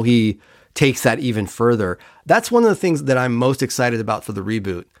how he takes that even further. That's one of the things that I'm most excited about for the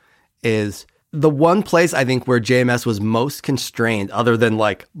reboot. Is the one place I think where JMS was most constrained, other than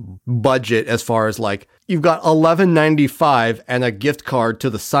like budget, as far as like, you've got $11.95 and a gift card to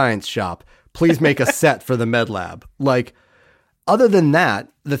the science shop. Please make a set for the med lab. Like, other than that,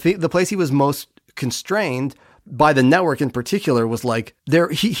 the place he was most constrained by the network in particular was like there.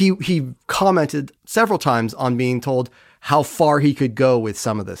 He commented several times on being told how far he could go with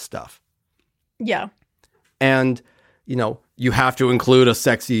some of this stuff. Yeah, and you have to include a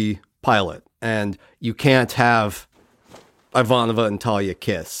sexy pilot, and you can't have Ivanova and Talia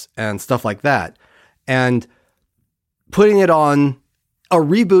kiss and stuff like that. And putting it on a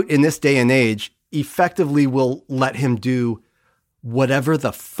reboot in this day and age effectively will let him do whatever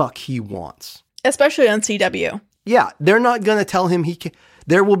the fuck he wants. Especially on CW. Yeah, they're not going to tell him he can.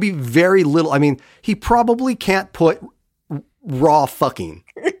 There will be very little. I mean, he probably can't put raw fucking,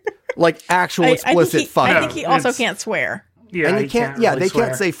 like actual explicit fucking. I think he also can't swear. Yeah, and they swear.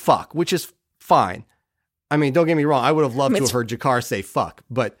 can't say fuck, which is fine. I mean, don't get me wrong. I would have loved to have heard Jakar say fuck.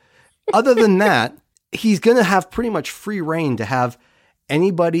 But other than that, he's going to have pretty much free reign to have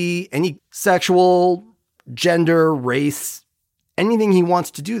anybody, any sexual, gender, race, anything he wants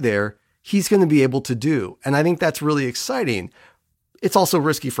to do there, he's going to be able to do. And I think that's really exciting. It's also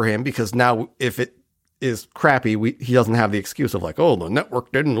risky for him because now if it is crappy, he doesn't have the excuse of like, oh, the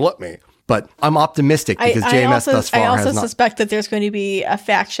network didn't let me. But I'm optimistic because JMS thus far has not. I also suspect that there's going to be a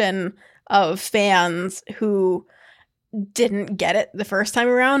faction of fans who didn't get it the first time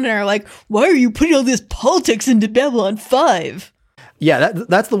around and are like, why are you putting all this politics into Babylon 5? Yeah,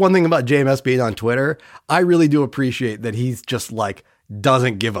 that's the one thing about JMS being on Twitter. I really do appreciate that he's just like,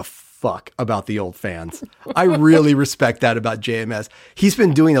 doesn't give a fuck about the old fans. I really respect that about JMS. He's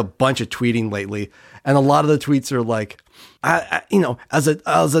been doing a bunch of tweeting lately, and a lot of the tweets are like,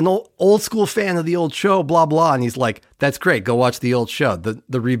 as an old school fan of the old show, blah, blah. And he's like, that's great. Go watch the old show. The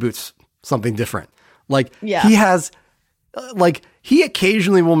reboot's something different. Like, yeah. He has, he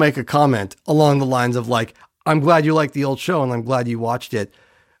occasionally will make a comment along the lines of like, I'm glad you liked the old show and I'm glad you watched it.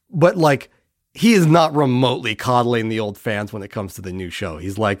 But like, he is not remotely coddling the old fans when it comes to the new show.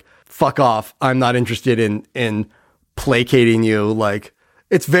 He's like, fuck off. I'm not interested in placating you. Like,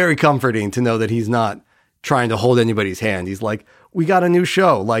 it's very comforting to know that he's not trying to hold anybody's hand. He's like, we got a new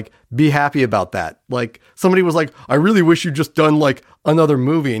show. Like, be happy about that. Like, somebody was like, I really wish you'd just done like another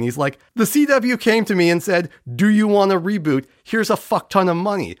movie. And he's like, the CW came to me and said, do you want a reboot? Here's a fuck ton of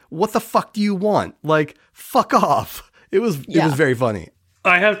money. What the fuck do you want? Like, fuck off. It was very funny.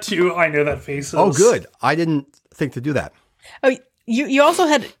 I have two I know that faces. Oh, good. I didn't think to do that. Oh, you also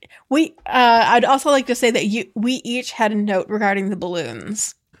had I'd also like to say that we each had a note regarding the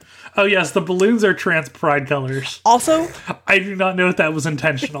balloons. Oh yes, the balloons are trans pride colors. Also, I do not know if that was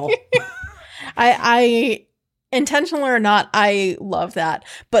intentional. I intentional or not, I love that.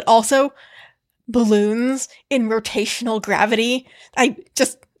 But also, balloons in rotational gravity.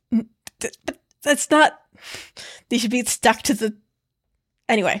 That's not. They should be stuck to the.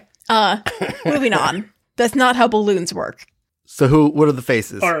 Anyway, moving on. That's not how balloons work. So what are the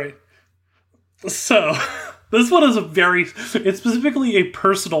faces? All right. So this one is it's specifically a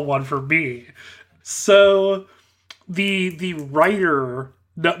personal one for me. So the writer,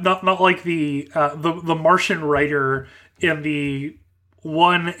 not like the Martian writer in the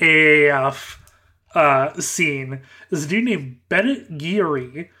one AAF scene is a dude named Bennett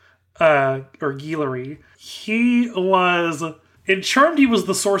Guillory, or Guillory. He was in Charmed. He was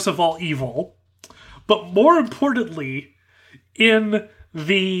the source of all evil. But more importantly, in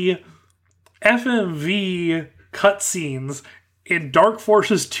the FMV cutscenes in Dark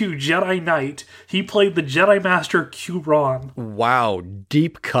Forces 2 Jedi Knight, he played the Jedi Master Q-Ron. Wow,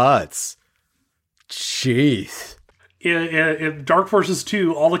 deep cuts. Jeez. In Dark Forces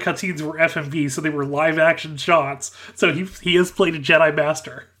 2, all the cutscenes were FMV, so they were live action shots. So he has played a Jedi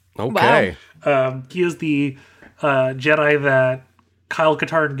Master. Okay. Wow. He is the Jedi that Kyle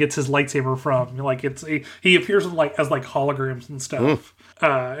Katarn gets his lightsaber from. Like he appears in as holograms and stuff.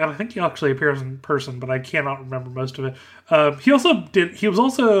 And I think he actually appears in person, but I cannot remember most of it. He was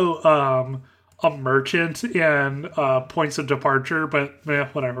also a merchant in Points of Departure, but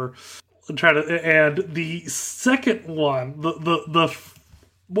whatever. And the second one, the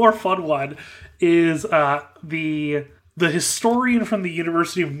more fun one, is the historian from the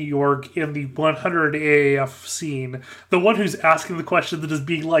University of New York in the 100 AAF scene, the one who's asking the question that is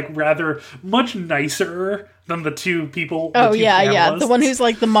being rather much nicer than the two people. Oh, yeah. The one who's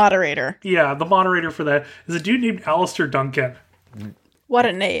the moderator. Yeah, the moderator for that is a dude named Alistair Duncan. What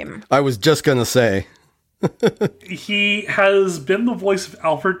a name. I was just going to say. He has been the voice of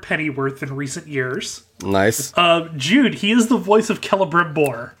Alfred Pennyworth in recent years. Nice. Jude, he is the voice of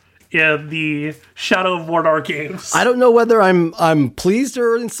Celebrimbor in the Shadow of Mordor games. I don't know whether I'm pleased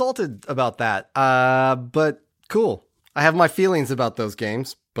or insulted about that. But cool. I have my feelings about those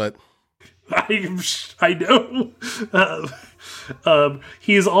games, but I know.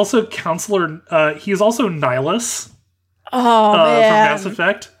 He is also counselor. He is also Nihilus. Oh man, from Mass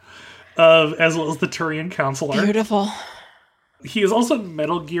Effect, as well as the Turian counselor. Beautiful. He is also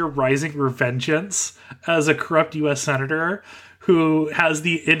Metal Gear Rising: Revengeance as a corrupt U.S. senator who has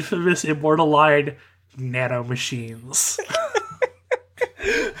the infamous immortal line, "Nanomachines."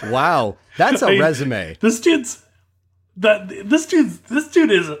 Wow, that's a resume. This dude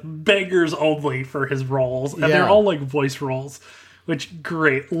is bangers only for his roles, and they're all voice roles, which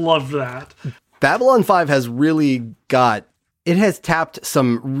great, love that. Babylon 5 has really has tapped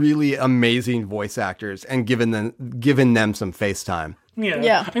some really amazing voice actors and given them some face time.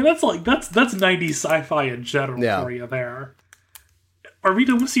 Yeah. I mean that's 90s sci-fi in general for you there. Are we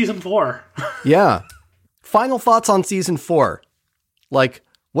done with season 4? Yeah. Final thoughts on season 4.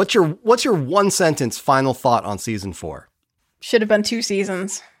 What's your one sentence final thought on season 4? Should have been 2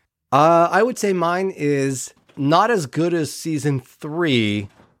 seasons. I would say mine is not as good as season 3,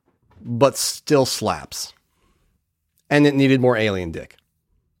 but still slaps. And it needed more alien dick.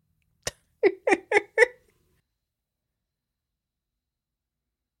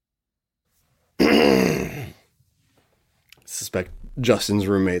 Suspect Justin's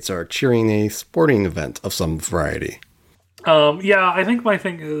roommates are cheering a sporting event of some variety. I think my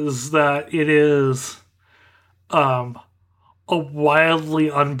thing is that it is a wildly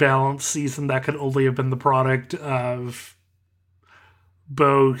unbalanced season that could only have been the product of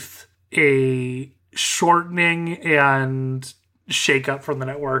both a shortening and shake-up from the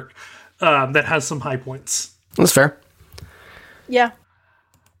network that has some high points. That's fair. Yeah.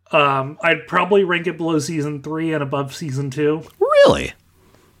 I'd probably rank it below season 3 and above season 2. Really?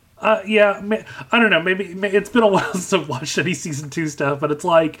 I don't know. Maybe it's been a while since I've watched any season 2 stuff, but it's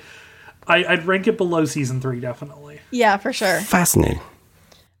I'd rank it below season 3 definitely. Yeah, for sure. Fascinating.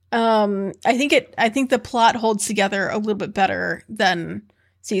 I think the plot holds together a little bit better than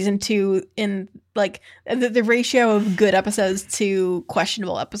season 2 in the ratio of good episodes to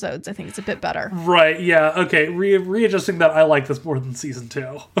questionable episodes. I think it's a bit better. Right. Yeah. Okay. Readjusting that, I like this more than season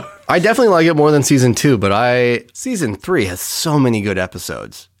 2. I definitely like it more than season 2, but season 3 has so many good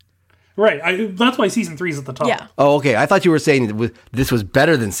episodes. Right. That's why season 3 is at the top. Yeah. Oh, okay. I thought you were saying this was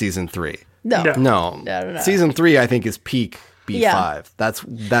better than season 3. No. Season 3, I think, is peak B5. Yeah.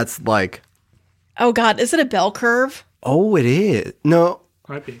 That's like... Oh, God. Is it a bell curve? Oh, it is. No.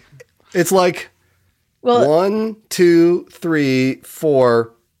 Might be. It's like 1, 2, 3,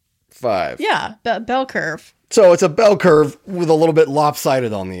 4, 5. Yeah. Bell curve. So it's a bell curve with a little bit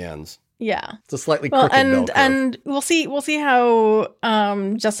lopsided on the ends. Yeah. It's a slightly crooked bell curve. And we'll see how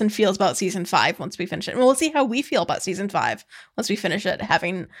Justin feels about season 5 once we finish it. And we'll see how we feel about season 5 once we finish it,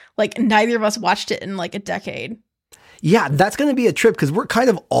 having neither of us watched it in a decade. Yeah, that's going to be a trip because we're kind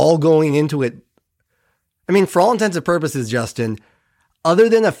of all going into it. I mean, for all intents and purposes, Justin, other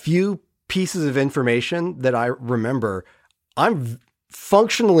than a few pieces of information that I remember, I'm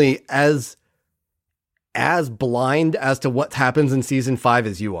functionally as blind as to what happens in season 5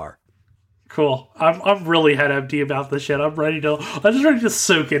 as you are. Cool. I'm really head empty about this shit. I'm just ready to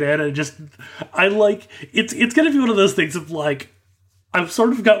soak it in and it's gonna be one of those things of I've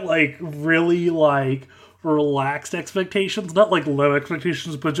sort of got really relaxed expectations, not like low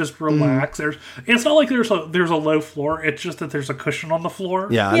expectations, but just relaxed. It's not like there's a low floor. It's just that there's a cushion on the floor.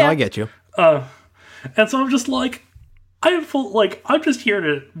 Yeah, no, I get you. And so I'm just like, I'm just here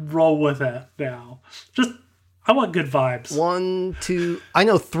to roll with it now. I want good vibes. 1, 2. I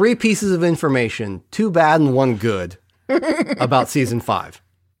know 3 pieces of information, 2 bad and 1 good, about season 5.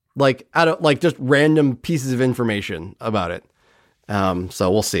 Just random pieces of information about it. So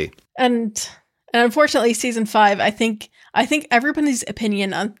we'll see. And unfortunately, season 5, I think everybody's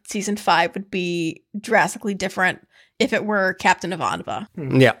opinion on season 5 would be drastically different if it were Captain Ivanova.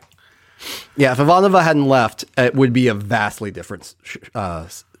 Yeah. Yeah, if Ivanova hadn't left, it would be a vastly different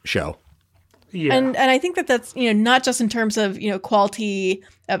show. Yeah. And I think that's, not just in terms of, quality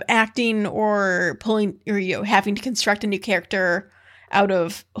of acting or pulling or, having to construct a new character out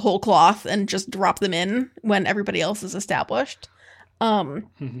of whole cloth and just drop them in when everybody else is established.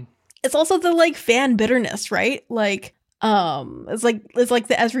 It's also the fan bitterness, right? It's like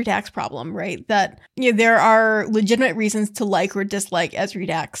the Ezri Dax problem, right? That there are legitimate reasons to like or dislike Ezri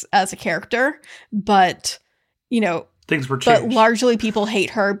Dax as a character, but things were changed. But largely people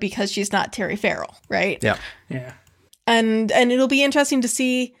hate her because she's not Terry Farrell, right? Yeah. Yeah. And it'll be interesting to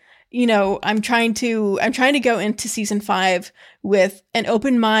see, I'm trying to go into season 5 with an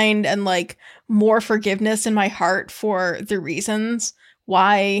open mind and more forgiveness in my heart for the reasons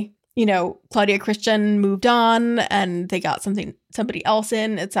why, Claudia Christian moved on and they got somebody else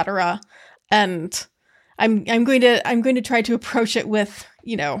in, etc. And I'm going to try to approach it with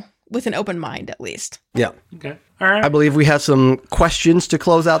an open mind at least. Yeah. Okay. All right. I believe we have some questions to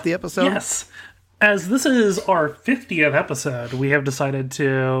close out the episode. Yes. As this is our 50th episode, we have decided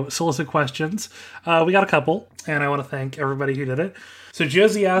to solicit questions. We got a couple, and I want to thank everybody who did it. So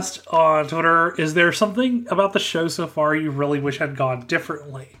Josie asked on Twitter, is there something about the show so far you really wish had gone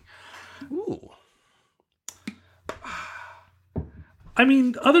differently? Ooh. I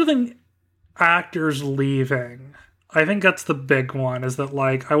mean, other than actors leaving, I think that's the big one, is that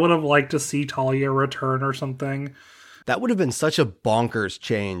I would have liked to see Talia return or something. That would have been such a bonkers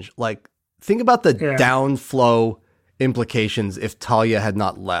change. Think about the downflow implications if Talia had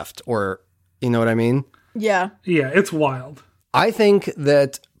not left, or, you know what I mean? Yeah. Yeah, it's wild. I think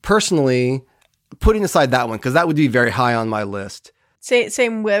that, personally, putting aside that one, because that would be very high on my list.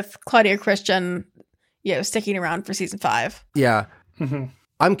 Same with Claudia Christian, sticking around for season 5. Yeah. Mm-hmm.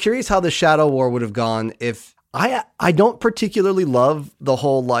 I'm curious how the Shadow War would have gone if... I don't particularly love the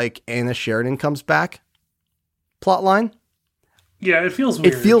whole, Anna Sheridan comes back plot line. Yeah, it feels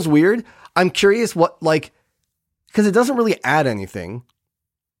weird. It feels weird. I'm curious what, because it doesn't really add anything.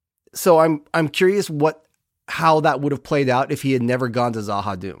 So I'm curious how that would have played out if he had never gone to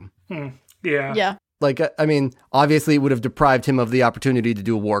Zahadum. Yeah. Yeah. I mean, obviously it would have deprived him of the opportunity to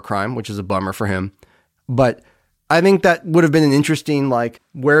do a war crime, which is a bummer for him. But I think that would have been an interesting,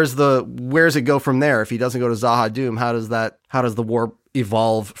 where's it go from there? If he doesn't go to Zahadum, how does the war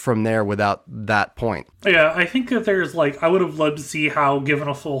evolve from there without that point? Yeah, I think that there's I would have loved to see how, given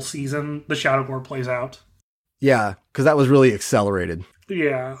a full season, the Shadow War plays out. Yeah, because that was really accelerated.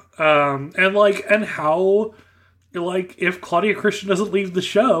 Yeah. And how, if Claudia Christian doesn't leave the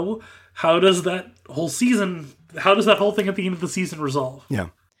show, how does that whole thing at the end of the season resolve? Yeah.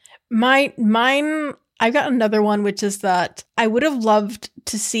 Mine, I've got another one, which is that I would have loved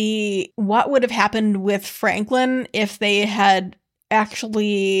to see what would have happened with Franklin if they had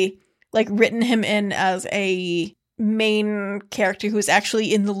actually written him in as a main character who's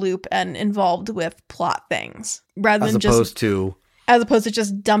actually in the loop and involved with plot things, rather than as opposed to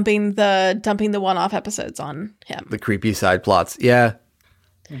just dumping the one-off episodes on him. The creepy side plots. Yeah.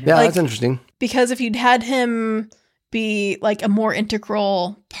 Yeah, that's interesting. Because if you'd had him be a more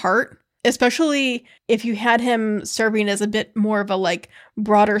integral part, especially if you had him serving as a bit more of a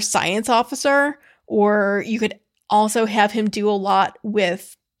broader science officer, or you could also have him do a lot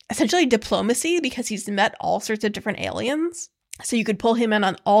with essentially diplomacy because he's met all sorts of different aliens. So you could pull him in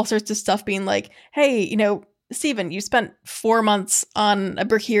on all sorts of stuff, being hey, Steven, you spent 4 months on a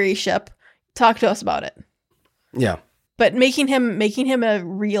Berkiri ship. Talk to us about it. Yeah. But making him a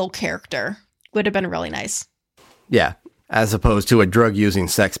real character would have been really nice. Yeah. As opposed to a drug-using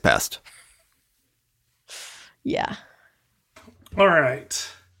sex pest. Yeah. All right.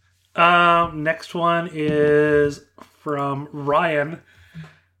 Next one is from Ryan.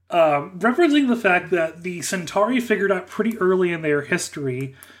 Referencing the fact that the Centauri figured out pretty early in their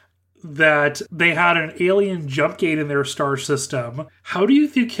history that they had an alien jump gate in their star system. How do you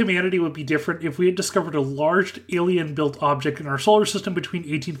think humanity would be different if we had discovered a large alien-built object in our solar system between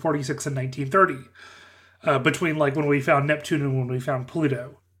 1846 and 1930? Between when we found Neptune and when we found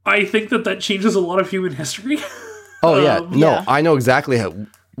Pluto. I think that changes a lot of human history. Oh yeah, no, yeah. I know exactly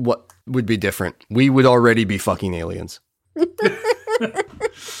what would be different. We would already be fucking aliens.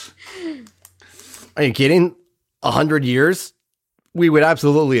 Are you kidding? 100 years, we would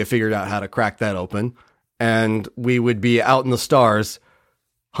absolutely have figured out how to crack that open, and we would be out in the stars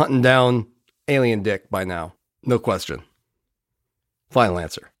hunting down alien dick by now. No question. Final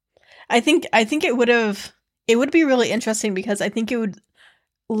answer. I think it would be really interesting because I think it would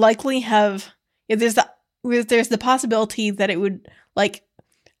likely have, there's the possibility that it would like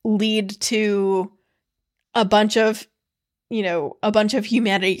lead to a bunch of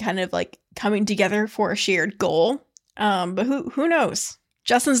humanity kind of like coming together for a shared goal. But who knows?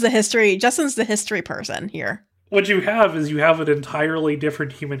 Justin's the history person here. What you have is an entirely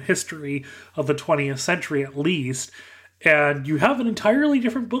different human history of the 20th century, at least, and you have an entirely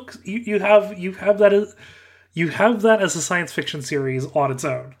different book. You have that as a science fiction series on its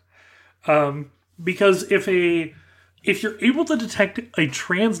own. Because if you're able to detect a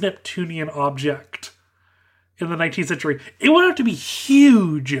trans-Neptunian object in the 19th century, it would have to be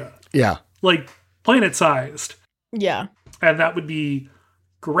huge. Yeah. Like planet-sized. Yeah. And that would be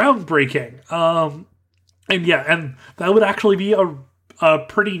groundbreaking. And that would actually be a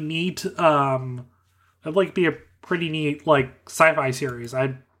pretty neat like sci-fi series.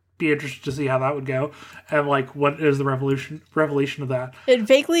 I'd be interested to see how that would go, and like what is the revelation of that. It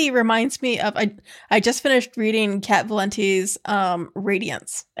vaguely reminds me of I just finished reading Kat Valenti's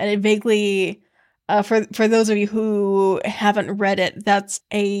Radiance, and it vaguely for those of you who haven't read it, that's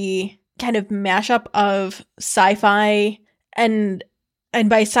a kind of mashup of sci-fi and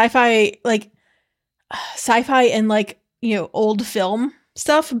by sci-fi like sci-fi and like, you know, old film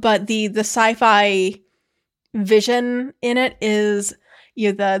stuff, but the sci-fi vision in it is,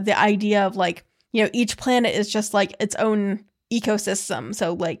 you know, the idea of like, you know, each planet is just like its own ecosystem.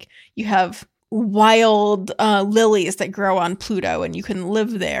 So like you have wild lilies that grow on Pluto and you can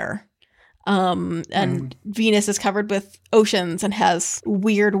live there. And Venus is covered with oceans and has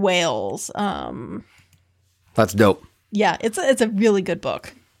weird whales. That's dope. Yeah, it's a really good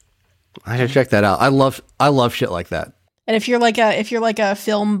book. I should check that out. I love shit like that. And if you're like a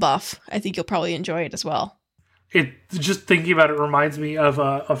film buff, I think you'll probably enjoy it as well. Just thinking about it reminds me of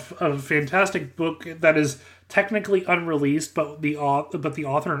a fantastic book that is technically unreleased, but the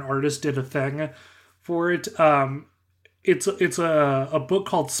author and artist did a thing for it. It's a book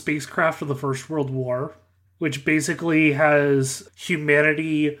called Spacecraft of the First World War, which basically has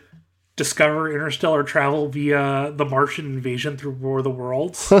humanity discover interstellar travel via the Martian invasion through War of the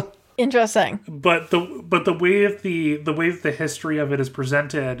Worlds. Interesting. But the way that the history of it is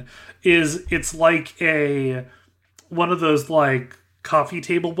presented is it's like one of those like coffee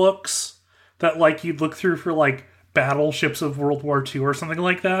table books that like you'd look through for like battleships of World War II or something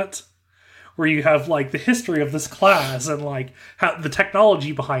like that, where you have like the history of this class and like how the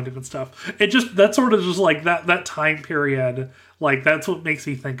technology behind it and stuff. It just, that's sort of just like that time period, like that's what makes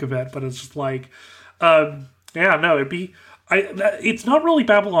me think of it. But it's just like, it's not really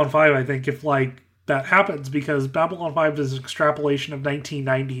Babylon 5, I think, if like that happens, because Babylon 5 is an extrapolation of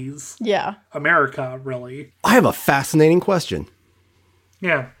 1990s America, really. I have a fascinating question.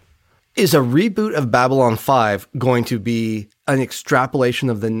 Yeah. Is a reboot of Babylon 5 going to be an extrapolation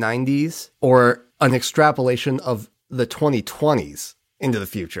of the 90s or an extrapolation of the 2020s into the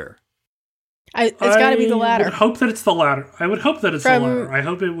future? It's got to be the latter. I would hope that it's the latter. I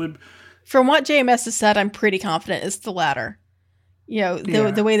hope it would. From what JMS has said, I'm pretty confident it's the latter. You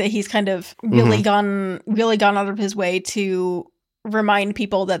know, the way that he's kind of really gone out of his way to remind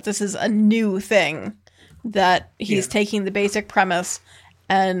people that this is a new thing, that he's taking the basic premise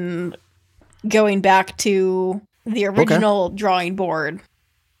and going back to the original drawing board.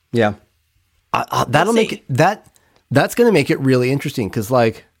 Yeah. That'll make it, that's going to make it really interesting, because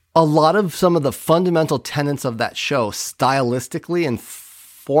like a lot of some of the fundamental tenets of that show stylistically and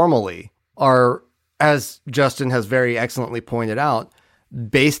formally are, as Justin has very excellently pointed out,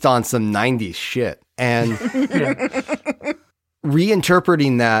 based on some 90s shit. And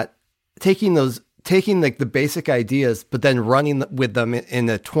reinterpreting that, taking like the basic ideas, but then running with them in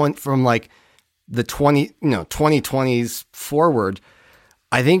the 2020s forward,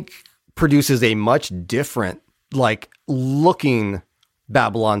 I think produces a much different, like, looking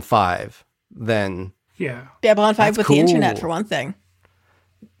Babylon 5 than... Yeah. Babylon 5 with the internet, for one thing.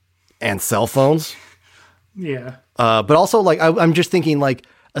 And cell phones. Yeah. But also, like, I'm just thinking, like,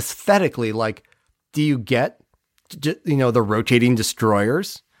 aesthetically, like, do you get, the rotating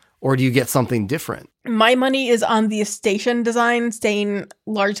destroyers, or do you get something different? My money is on the station design staying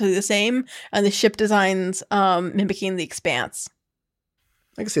largely the same, and the ship designs mimicking the Expanse.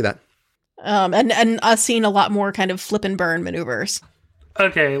 I can see that. And us seeing a lot more kind of flip and burn maneuvers.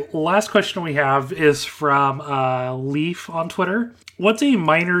 Okay, last question we have is from Leaf on Twitter. What's a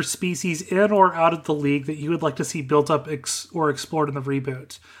minor species in or out of the league that you would like to see built up or explored in the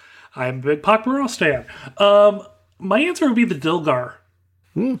reboot? I'm a big Pac Boros fan. My answer would be the Dilgar.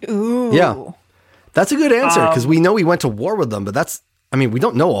 Ooh. Yeah. That's a good answer, because we know he went to war with them, but we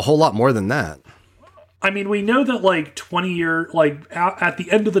don't know a whole lot more than that. I mean, we know that, like, 20 years, like, at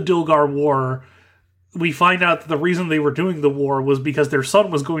the end of the Dilgar War, we find out that the reason they were doing the war was because their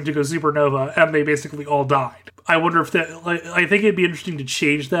sun was going to go supernova, and they basically all died. I wonder if that, like, I think it'd be interesting to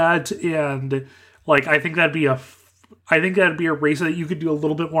change that, and, like, I think that'd be a race that you could do a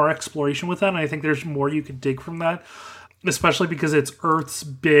little bit more exploration with that, and I think there's more you could dig from that, especially because it's Earth's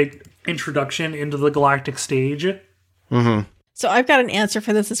big introduction into the galactic stage. Mm-hmm. So I've got an answer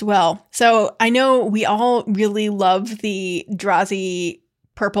for this as well. So I know we all really love the Drazi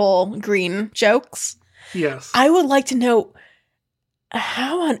purple-green jokes. Yes. I would like to know,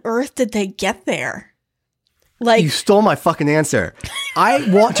 how on earth did they get there? Like, you stole my fucking answer. I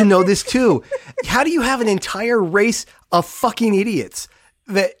want to know this too. How do you have an entire race of fucking idiots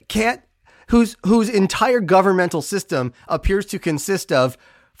that can't, whose entire governmental system appears to consist of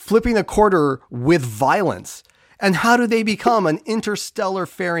flipping a quarter with violence? And how do they become an interstellar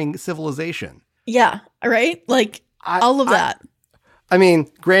faring civilization? Yeah, right? Like, all of that. I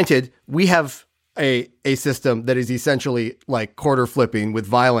mean, granted, we have a system that is essentially like quarter flipping with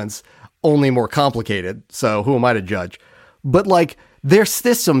violence, only more complicated. So who am I to judge? But like, their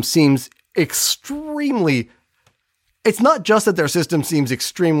system seems extremely, it's not just that their system seems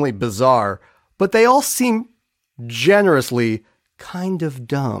extremely bizarre, but they all seem generously kind of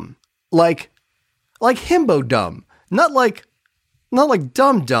dumb. Like himbo dumb. Not like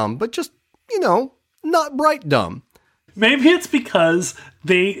dumb, but just, not bright dumb. Maybe it's because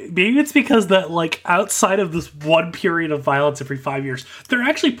that, like, outside of this one period of violence every 5 years, they're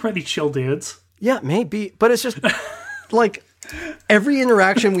actually pretty chill dudes. Yeah, maybe. But it's just like every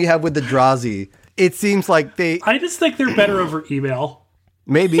interaction we have with the Drazi, it seems like I just think they're better over email.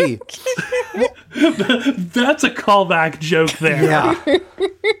 Maybe. That's a callback joke there. Yeah.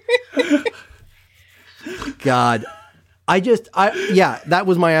 God. That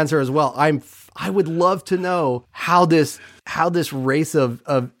was my answer as well. I would love to know how this race of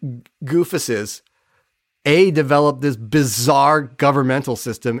goofuses, A, developed this bizarre governmental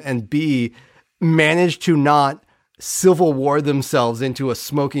system, and B, managed to not civil war themselves into a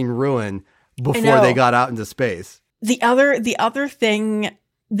smoking ruin before they got out into space. The other thing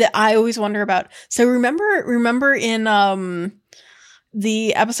that I always wonder about. So remember in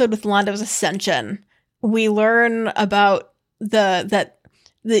the episode with Londo's Ascension, we learn about the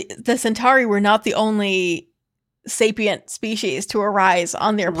Centauri were not the only sapient species to arise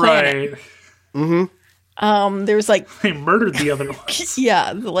on their planet. Right. Mm-hmm. There's like they murdered the other ones.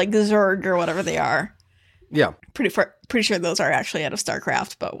 Yeah, like Zerg or whatever they are. Yeah. Pretty sure those are actually out of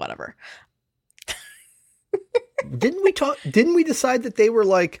StarCraft, but whatever. Didn't we decide that they were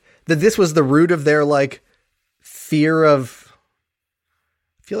like, that this was the root of their like fear of,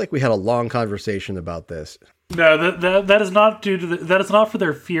 I feel like we had a long conversation about this. No, that is not due to that is not for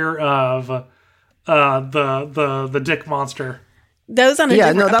their fear of the dick monster. That was on a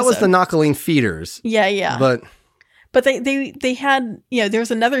different that was the episode. Knockoling Feeders. Yeah. But they had, there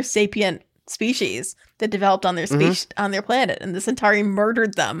was another sapient species that developed on their on their planet, and the Centauri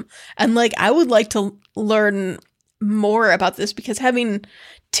murdered them. And like, I would like to learn more about this, because having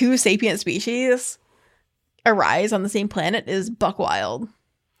two sapient species arise on the same planet is buck wild.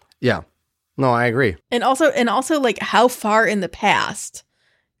 Yeah. No, I agree. And also like, how far in the past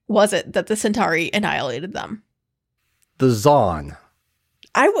was it that the Centauri annihilated them? The Zon.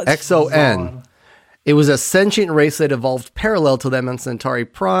 I was XON. It was a sentient race that evolved parallel to them on Centauri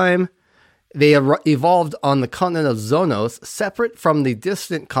Prime. They evolved on the continent of Zonos, separate from the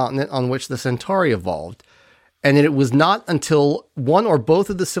distant continent on which the Centauri evolved. And it was not until one or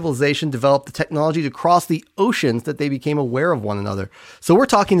both of the civilization developed the technology to cross the oceans that they became aware of one another. So we're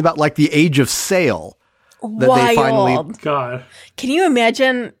talking about like the age of sail. That wild. they finally. God. Can you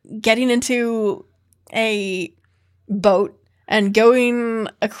imagine getting into a boat and going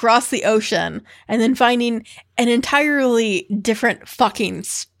across the ocean and then finding an entirely different fucking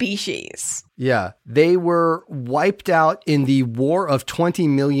species? Yeah. They were wiped out in the War of 20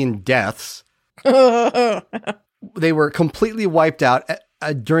 million deaths. They were completely wiped out at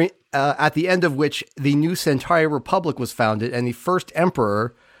the end of which the new Centauri Republic was founded, and the first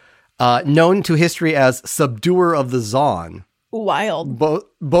emperor, known to history as Subduer of the Zon. Wild.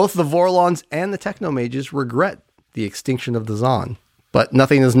 Both the Vorlons and the Technomages regret the extinction of the Zon. but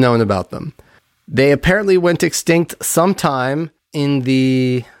nothing is known about them. They apparently went extinct sometime in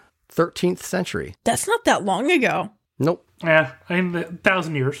the 13th century. That's not that long ago. Nope. Yeah, I mean,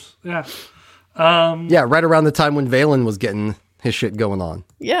 1,000 years. Yeah. Yeah, right around the time when Valen was getting his shit going on.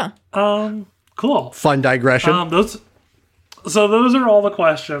 Yeah. Cool. Fun digression. Those are all the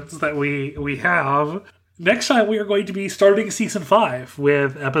questions that we have. Next time we are going to be starting season 5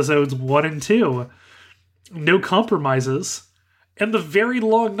 with episodes 1 and 2. No Compromises, and the very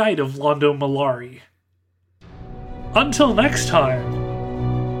long night of Londo Malari. Until next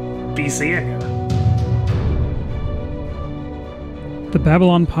time, be seeing ya. The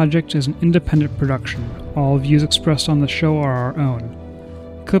Babylon Project is an independent production. All views expressed on the show are our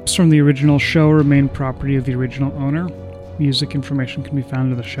own. Clips from the original show remain property of the original owner. Music information can be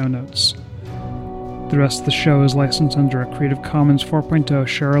found in the show notes. The rest of the show is licensed under a Creative Commons 4.0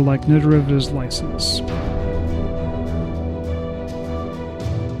 Share Alike No Derivatives license.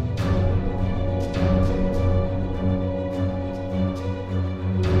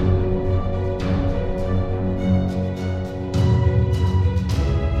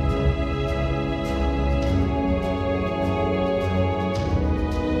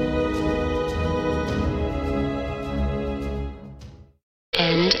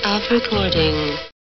 End of recording.